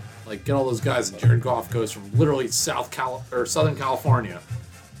him get all those guys, and Jared Goff goes from literally Southern California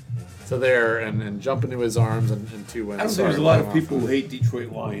to there and jump into his arms and 2 wins. I don't think there's a lot of people who hate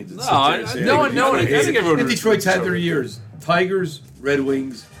Detroit Lions. No one. I think everyone. And Detroit's had their years. Tigers, Red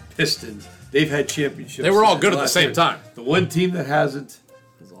Wings, Pistons. They've had championships. They were all good at the same time. The one team that hasn't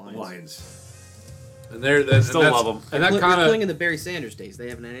is the Lions. And they're still love them. And that kind of playing in the Barry Sanders days. They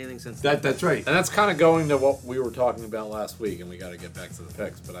haven't had anything since then. That's right. And that's kind of going to what we were talking about last week, and we got to get back to the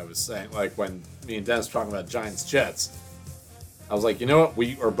picks. But I was saying, when me and Dennis were talking about Giants Jets, I was like, you know what?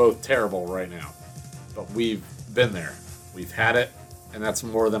 We are both terrible right now, but we've been there, we've had it, and that's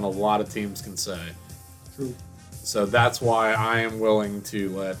more than a lot of teams can say. True. So that's why I am willing to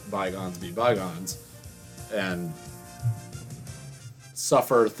let bygones be bygones, and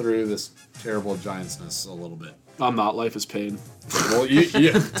suffer through this terrible Giantsness a little bit. I'm not. Life is pain. Well,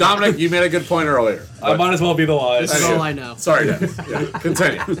 Dominic, you made a good point earlier. I might as well be the Lions. This is all I know. Sorry, Dennis. Yeah,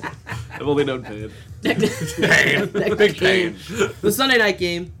 continue. I've only known pain. Big pain. The Sunday night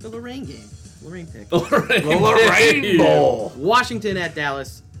game, the Lorraine game. Lorraine pick. The Lorraine Bowl. Washington at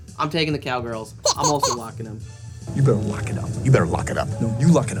Dallas. I'm taking the Cowgirls. I'm also locking them. You better lock it up. You better lock it up. No, you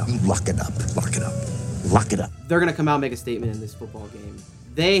lock it up. You lock it up. Lock it up. Lock it up. They're going to come out and make a statement in this football game.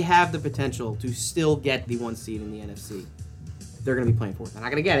 They have the potential to still get the 1 seed in the NFC. They're going to be playing for it. They're not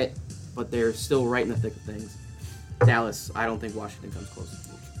going to get it, but they're still right in the thick of things. Dallas, I don't think Washington comes close.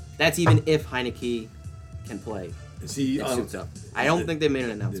 That's even if Heineke can play. Is he It suits up. I don't think they made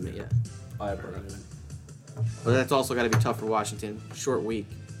an announcement yet. I haven't heard anything. But that's also got to be tough for Washington. Short week.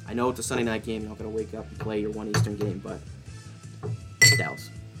 I know it's a Sunday night game. You're not going to wake up and play your 1 Eastern game, but Dallas.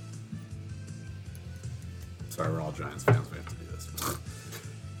 Sorry, we're all Giants fans. We have to do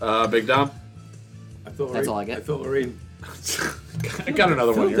this. Big Dom? That's all I get. I thought Lorraine. I got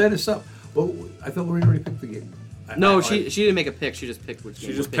another one Fill here. Dennis up. Well, I thought Lorraine already picked the game. No, she didn't make a pick. She just picked which game.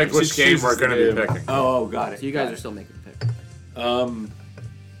 She just we're picked picking. which game we're going to be picking. Oh, got it. So you guys got are it. still making a pick.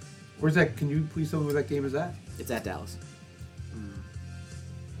 Where's that? Can you please tell me where that game is at? It's at Dallas.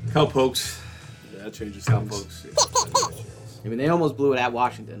 Cowpokes. Yeah, that changes things. Cowpokes. I mean, they almost blew it at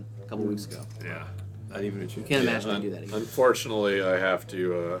Washington a couple weeks ago. Yeah. Not even a chance. You can't imagine they do that again. Unfortunately, I have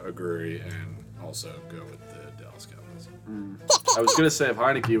to agree and also go with the Dallas Cowboys. I was gonna say if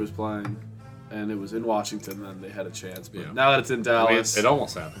Heineke was playing and it was in Washington, then they had a chance. But Yeah. now that it's in I mean, Dallas, it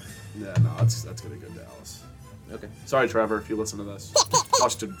almost happened. yeah, no, that's gonna go Dallas. Okay. Sorry, Trevor, if you listen to this,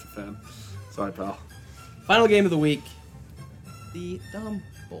 Washington fan. Sorry, pal. Final game of the week. The Dom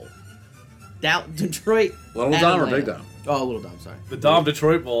Bowl. Detroit. Little at Dom or Atlanta. Big Dom? Oh, Little Dom, sorry. The Dom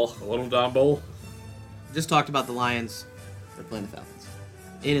Detroit Bowl. The Little Dom Bowl? Just talked about the Lions. They're playing the Falcons.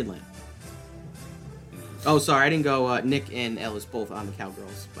 In Atlanta. Oh, sorry, I didn't go Nick and Ellis both on the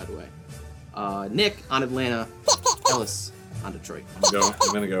Cowgirls, by the way. Nick on Atlanta, Ellis on Detroit. I'm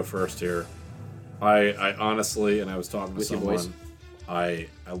going to go first here. I honestly, and I was talking to With your someone, voice. I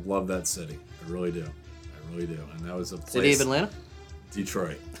love that city. I really do. I really do. And that was a place... City of Atlanta?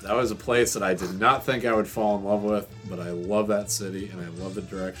 Detroit. That was a place that I did not think I would fall in love with, but I love that city, and I love the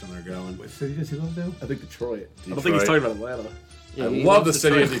direction they're going. What city does he live now? I think Detroit. I don't Detroit. think he's talking about Atlanta. Yeah, I he love the loves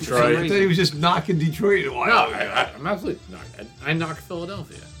city of For some Detroit. I thought reason. he was just knocking Detroit a while No, ago. I'm absolutely not. I knocked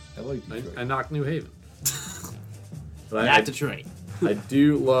Philadelphia. I like Detroit. I knocked New Haven. But Not Detroit. I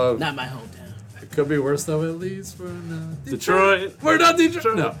do love... Not my hometown. It could be worse, though, at least. We're not Detroit. We're not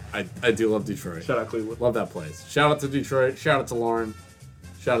Detroit. No, I do love Detroit. Shout out Cleveland. Love that place. Shout out to Detroit. Shout out to Lauren.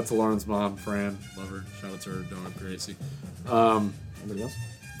 Shout out to Lauren's mom, Fran. Love her. Shout out to her dog, Gracie. Anybody else?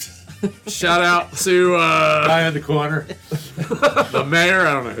 Shout out to Guy in the corner. the mayor.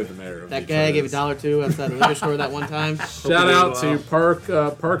 I don't know who the mayor of That Detroit guy I gave is. $1 outside the liquor store that one time. Shout out to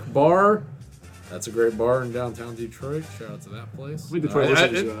Park Bar. That's a great bar in downtown Detroit. Shout out to that place. We Detroit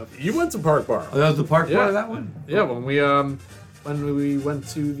listeners you have. You went to Park Bar. Oh, that was the park Yeah. part of that one? Yeah, when we went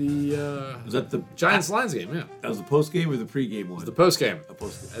to the Was that the Giants Lions game, yeah. That was the post game or the pre game one? The post game. The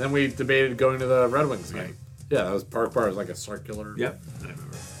post game. And then we debated going to the Red Wings game. Right. Yeah, that was Park Bar. It was like a circular Yep, I remember.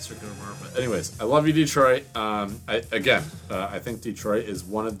 circular bar. But anyways, I love you, Detroit. I think Detroit is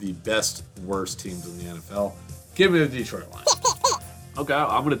one of the best, worst teams in the NFL. Give me the Detroit Lions. Okay,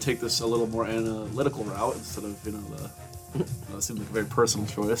 I'm going to take this a little more analytical route instead of, that seems like a very personal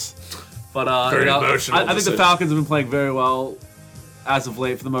choice. But, Very emotional I think the decision. Falcons have been playing very well as of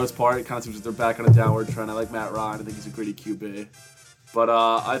late for the most part. It kind of seems like they're back on a downward trend. I like Matt Ryan. I think he's a gritty QB. But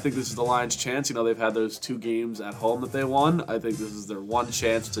I think this is the Lions' chance. They've had those 2 games at home that they won. I think this is their one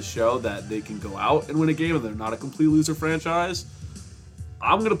chance to show that they can go out and win a game and they're not a complete loser franchise.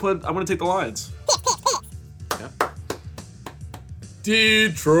 I'm gonna take the Lions.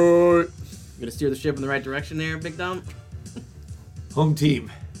 Detroit. You gonna steer the ship in the right direction there, Big Dom? Home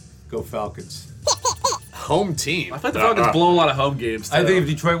team. Go Falcons. Home team. I thought the Falcons blow a lot of home games. I too. think if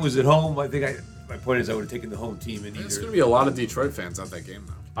Detroit was at home, my point is I would have taken the home team in There's either. going to be a lot of Detroit fans at that game,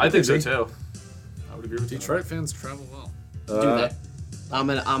 though. I think so Could be. too. I would agree with Detroit fans travel well. Do that. I'm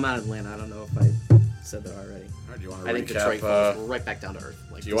out of Atlanta. I don't know if I said that already. All right, do you want to I think Detroit falls right back down to earth.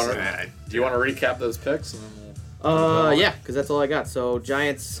 Like do you want to recap those picks? And then we'll Yeah, because that's all I got. So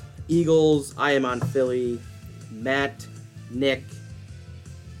Giants, Eagles. I am on Philly. Matt, Nick,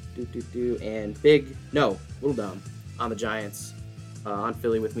 and Little Dom on the Giants. On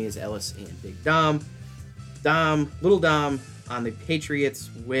Philly with me is Ellis and Big Dom. Little Dom on the Patriots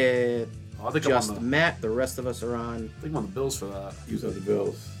with I think I'm just on the, Matt. The rest of us are on. I think I'm on the Bills for that. Use on the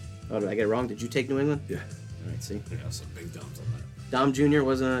Bills. Oh, did I get it wrong? Did you take New England? Yeah. All right, see. yeah, some big dumps on that. Dom Jr.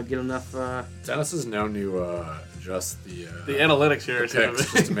 wasn't good enough. Dennis is known to adjust the analytics here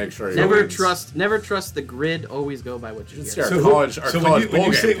picks just to make sure he Never wins. trust the grid. Always go by what you It's hear. our college when bowl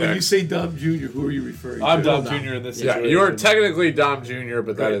you say game when you picks. say Dom Jr., who are you referring I'm to? Dom Jr. in this Yeah, situation. you are technically Dom Jr.,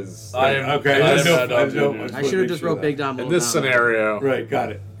 but that is I am Okay, I I am know- not Dom I know- Jr. I should have just wrote Big Dom. in Little this Dom. scenario. Right,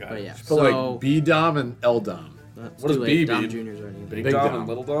 got it. But yeah, Put so like B Dom and L Dom. it's what too is late. B Dom mean? Jr.'s already in. Big Big Dom Dom. and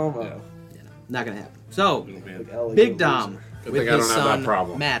Little Dom. Yeah. Not gonna happen. So Like Big Dom Good with thing I his don't have that son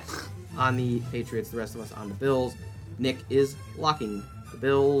problem. Matt on the Patriots. The rest of us on the Bills. Nick is locking the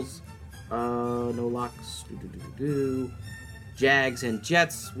Bills. No locks. Jags and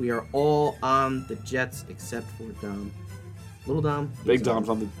Jets. We are all on the Jets except for Dom. Little Dom. Big Dom's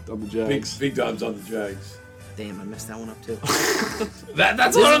on the Jags. Big Dom's on the Jags. Damn, I messed that one up too.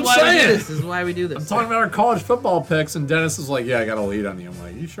 That's This what is I'm why we do saying. this. This is why we do this. I'm talking about our college football picks, and Dennis is like, "Yeah, I got a lead on you." I'm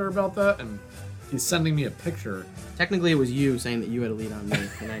like, "You sure about that?" And he's sending me a picture. Technically, it was you saying that you had a lead on me,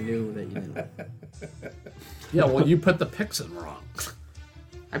 and I knew that you didn't. Yeah, well, you put the picks in wrong.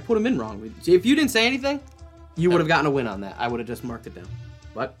 I put them in wrong. See, if you didn't say anything, you would have gotten a win on that. I would have just marked it down.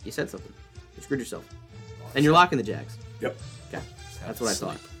 But you said something. You screwed yourself. And you're locking the Jags. Yep. Okay. That's what I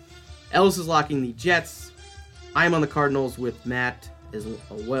thought. Ellis is locking the Jets. I'm on the Cardinals with Matt as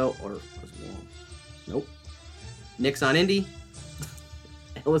well. Nope. Nick's on Indy.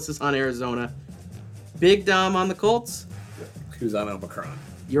 Ellis is on Arizona. Big Dom on the Colts. Who's on Omicron?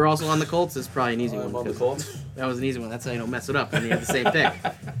 You're also on the Colts. It's probably an easy one. I'm on the 'cause Colts. That was an easy one. That's how you don't mess it up when you have the same pick.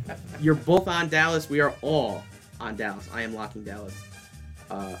 You're both on Dallas. We are all on Dallas. I am locking Dallas.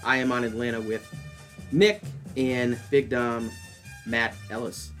 I am on Atlanta with Mick and Big Dom, Matt,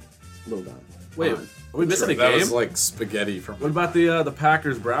 Ellis, Little Dom. Wait, On. are we missing a That game? was like spaghetti from. What about the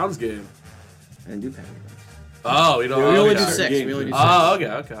Packers Browns game? I didn't do Packers. Oh, you don't. We only okay. do six. We only do six. Oh,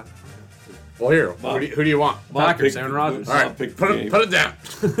 okay. Well, here. Who do you want? Packers, Aaron Rodgers. All right, pick put the it game. put it down.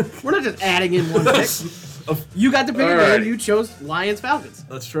 We're not just adding in one pick. You got to pick a Alrighty. game. You chose Lions Falcons.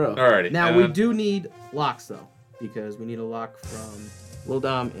 That's true. Alrighty. Now we do need locks though, because we need a lock from Lil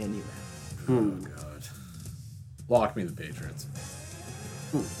Dom and you. Oh God. Lock me the Patriots.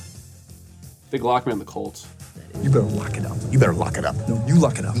 Think lock me on the Colts. You better lock it up. You better lock it up. No, you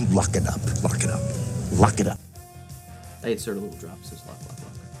lock it up. You lock it up. Lock it up. Lock it up. I inserted a little drop. Says lock.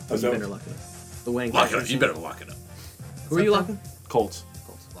 Oh, You no. better lock it up. The winning. Lock it up. Crashers. You better lock it up. Who are you locking? Colts.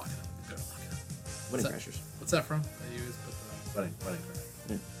 Colts. Lock it up. You better lock it up. Winning What's Crashers. What's that from? That you put the wedding crash.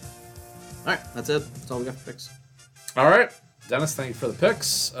 All right, that's it. That's all we got for picks. All right, Dennis. Thank you for the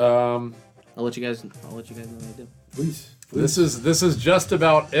picks. I'll let you guys know what I do. Please. This is just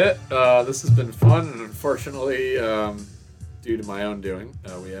about it. This has been fun, and unfortunately, due to my own doing,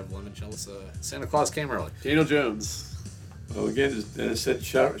 we have limoncello. Santa Claus came early. Daniel Jones. Well, again, as Dennis said,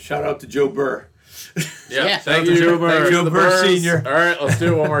 shout out to Joe Burr. Yeah. Thank you, Joe Burr. Joe Burr Sr. All right, let's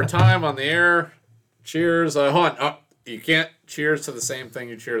do it one more time on the air. Cheers. Hold on. Oh, you can't cheers to the same thing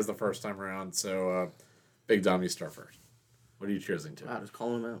you cheers the first time around. So, Big Dom, you start first. What are you cheersing to? Wow, just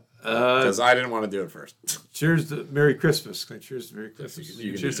calling him out. Because I didn't want to do it first. Cheers to Merry Christmas. Can I cheers to Merry Christmas?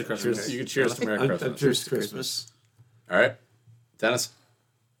 You can cheers to Christmas. You can cheers to Merry I'm Christmas. cheers to Christmas. All right, Dennis.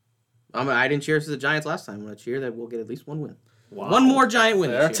 I didn't cheers to the Giants last time. I'm going to cheer that we'll get at least one win. Wow. One more Giant win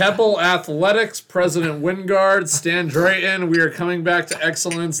this year. Temple Athletics, President Wingard, Stan Drayton. We are coming back to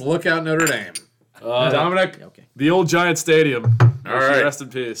excellence. Look out, Notre Dame. Dominic. Yeah, okay. The old Giant Stadium. All right. Rest in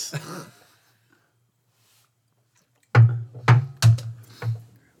peace.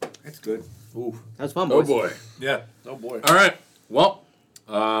 That's good. Ooh. That was fun, Oh boys. boy. Yeah. Oh boy. All right. Well,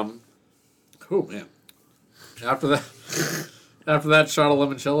 oh man. After that shot of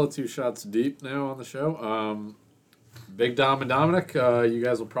limoncello, 2 shots deep now on the show. Big Dom and Dominic, you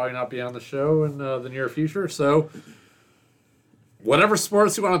guys will probably not be on the show in the near future. So, whatever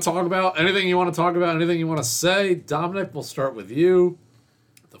sports you want to talk about, anything you want to talk about, anything you want to say, Dominic, we'll start with you.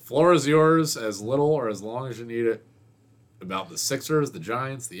 The floor is yours, as little or as long as you need it. About the Sixers, the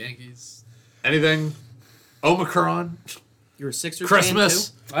Giants, the Yankees, anything. Omicron, You're a Sixers Christmas.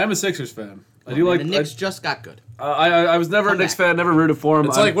 fan, too? I am a Sixers fan. I I do like. the Knicks just got good. I was never a Come Knicks back. fan. Never rooted for him.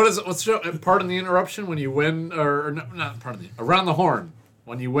 It's like what's pardon the interruption when you win or no, not pardon the around the horn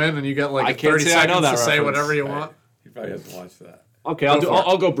when you win and you get like I can't 30 say I know seconds to that say reference. whatever you want. You probably have to watch that. Okay, Go for it.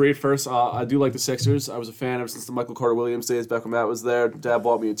 I'll go brief first. I do like the Sixers. I was a fan ever since the Michael Carter Williams days back when Matt was there. Dad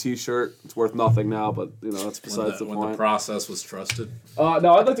bought me a T-shirt. It's worth nothing now, but that's besides the When point. the process was trusted.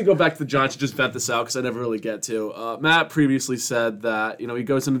 No, I'd like to go back to the Giants and just vent this out because I never really get to. Matt previously said that he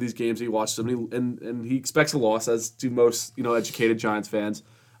goes into these games, he watches them, and he expects a loss, as do most educated Giants fans.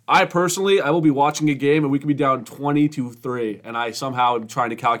 I personally, I will be watching a game and we could be down 20-3, and I somehow am trying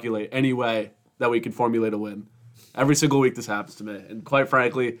to calculate any way that we can formulate a win. Every single week this happens to me, and quite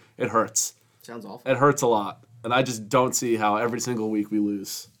frankly, it hurts. Sounds awful. It hurts a lot, and I just don't see how every single week we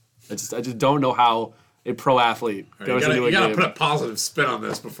lose. I just don't know how a pro athlete goes into a You gotta game. put a positive spin on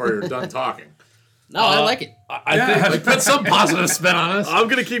this before you're done talking. No, I like it. I think Like, put some positive spin on this. I'm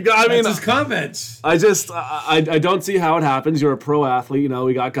gonna keep going. I mean, That's his comments. I don't see how it happens. You're a pro athlete.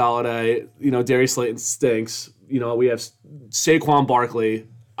 We got Galladay. Darius Slayton stinks. We have Saquon Barkley.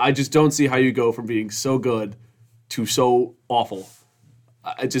 I just don't see how you go from being so good to so awful.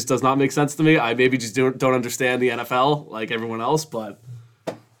 It just does not make sense to me. I maybe just don't understand the NFL like everyone else, but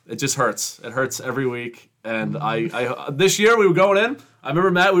it just hurts. It hurts every week. And I this year we were going in. I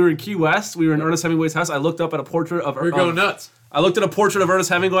remember, Matt, we were in Key West. We were in Ernest Hemingway's house. I looked up at a portrait of... We're going nuts. I looked at a portrait of Ernest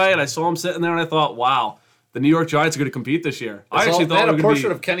Hemingway, and I saw him sitting there, and I thought, wow, the New York Giants are going to compete this year. I actually they thought had we a were going portrait to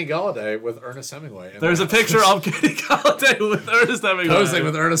be... of Kenny Galladay with Ernest Hemingway. There's a picture of Kenny Galladay with Ernest Hemingway. posing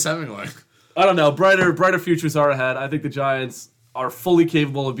with Ernest Hemingway. I don't know. Brighter futures are ahead. I think the Giants are fully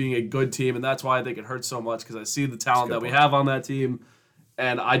capable of being a good team, and that's why I think it hurts so much, because I see the talent that we have on that team,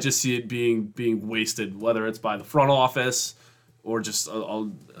 and I just see it being wasted, whether it's by the front office or just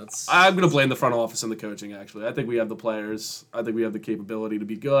I'm going to blame the front office and the coaching, actually. I think we have the players. I think we have the capability to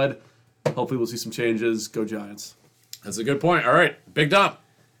be good. Hopefully we'll see some changes. Go Giants. That's a good point. All right, Big Dom.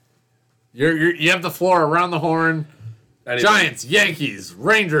 You have the floor around the horn. Anything. Giants, Yankees,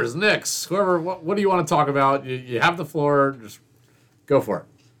 Rangers, Knicks, whoever. What do you want to talk about? You have the floor. Just go for it.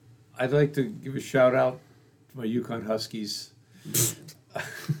 I'd like to give a shout out to my Yukon Huskies.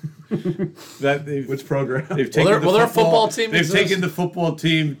 Which program? They've taken Well, their football team They've exists. taken the football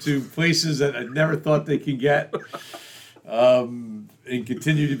team to places that I never thought they could get, and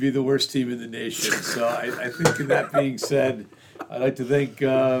continue to be the worst team in the nation. So I think, in that being said, I'd like to thank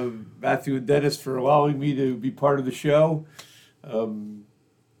Matthew and Dennis for allowing me to be part of the show.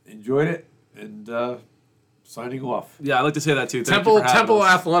 Enjoyed it, and signing off. Yeah, I'd like to say that too. Thank you for having Temple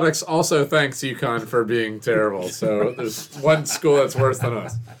us. Athletics also thanks UConn for being terrible. So there's one school that's worse than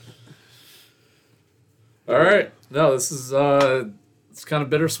us. All right, no, this is it's kind of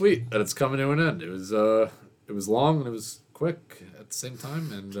bittersweet that it's coming to an end. It was long and it was quick at the same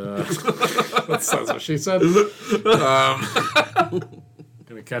time, and that's what she said.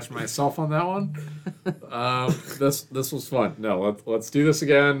 Gonna catch myself on that one. This was fun. No, let's do this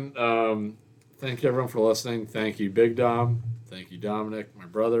again. Thank you everyone for listening. Thank you, Big Dom. Thank you, Dominic, my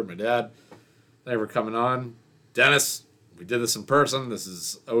brother, my dad. Thank you for coming on. Dennis, we did this in person. This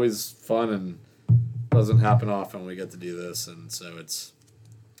is always fun and doesn't happen often. We get to do this, and so it's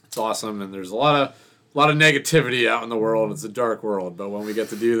awesome. And there's a lot of negativity out in the world. It's a dark world, but when we get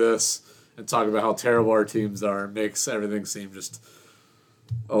to do this and talk about how terrible our teams are, it makes everything seem just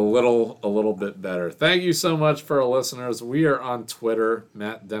a little bit better. Thank you so much for our listeners. We are on Twitter,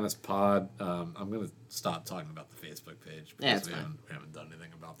 Matt Dennis Pod. I'm gonna stop talking about the Facebook page because we haven't done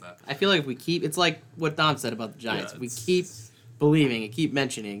anything about that. I feel like if we keep, it's like what Dom said about the Giants. Yeah, we keep believing and keep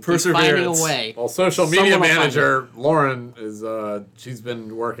mentioning, keep Perseverance. finding a way. Well, social media Someone will find manager Lauren is she's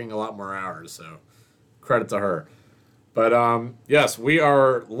been working a lot more hours, so credit to her. But yes, we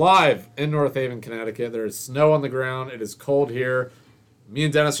are live in North Haven, Connecticut. There is snow on the ground. It is cold here. Me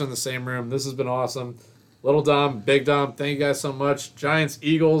and Dennis are in the same room. This has been awesome. Little Dom, Big Dom, thank you guys so much. Giants,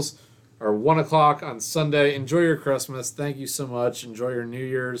 Eagles are 1 o'clock on Sunday. Enjoy your Christmas. Thank you so much. Enjoy your New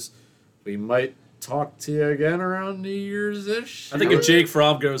Year's. We might talk to you again around New Year's-ish. I think if Jake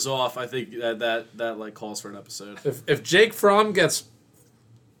Fromm goes off, I think that like calls for an episode. If Jake Fromm gets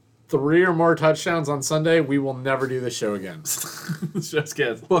 3 or more touchdowns on Sunday, we will never do this show again. Just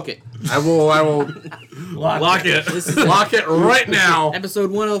kidding. Book it. I will Lock it. This is lock it right now.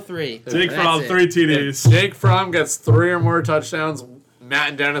 episode 103. Jake That's Fromm, it. 3 If TDs. Jake Fromm gets 3 or more touchdowns, Matt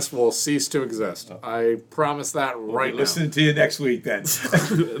and Dennis will cease to exist. I promise that right now. Listening to you next week then. So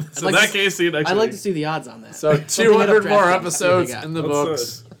like in that to- case, see you next I'd like week. to see the odds on that. So Looking it 200 up, more DraftKings, episodes see what we got. in the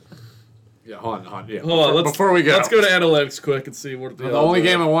Let's, books. Yeah, hold on. Yeah. Hold on, Before we go. Let's go to analytics quick and see what The only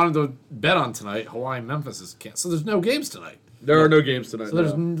game I wanted to bet on tonight, Hawaii-Memphis, is canceled. So there's no games tonight. There are no games tonight. So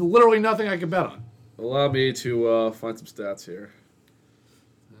there's no. literally nothing I could bet on. Allow me to find some stats here.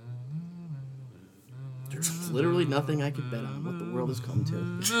 There's literally nothing I could bet on what the world has come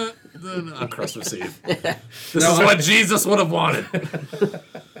to. On Christmas Eve. This is what Jesus would have wanted.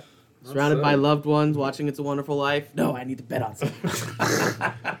 Surrounded by loved ones, watching It's a Wonderful Life. No, I need to bet on something.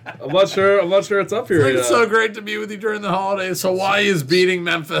 I'm not sure it's up here. It's so great to be with you during the holidays. Hawaii is beating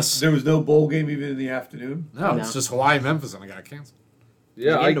Memphis. There was no bowl game even in the afternoon. No, No. it's just Hawaii-Memphis, and it got canceled.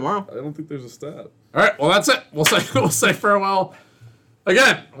 Yeah, Game tomorrow. I don't think there's a stat. All right, well, that's it. We'll say farewell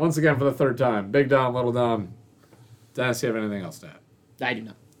again, once again for the 3rd time. Big Dom, Little Dom. Dennis, you have anything else to add? I do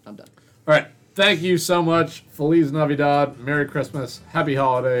not. I'm done. All right. Thank you so much. Feliz Navidad. Merry Christmas. Happy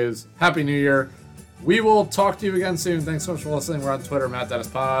holidays. Happy New Year. We will talk to you again soon. Thanks so much for listening. We're on Twitter, Matt Dennis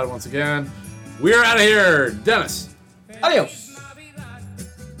Pod. Once again, we're out of here. Dennis. Adios.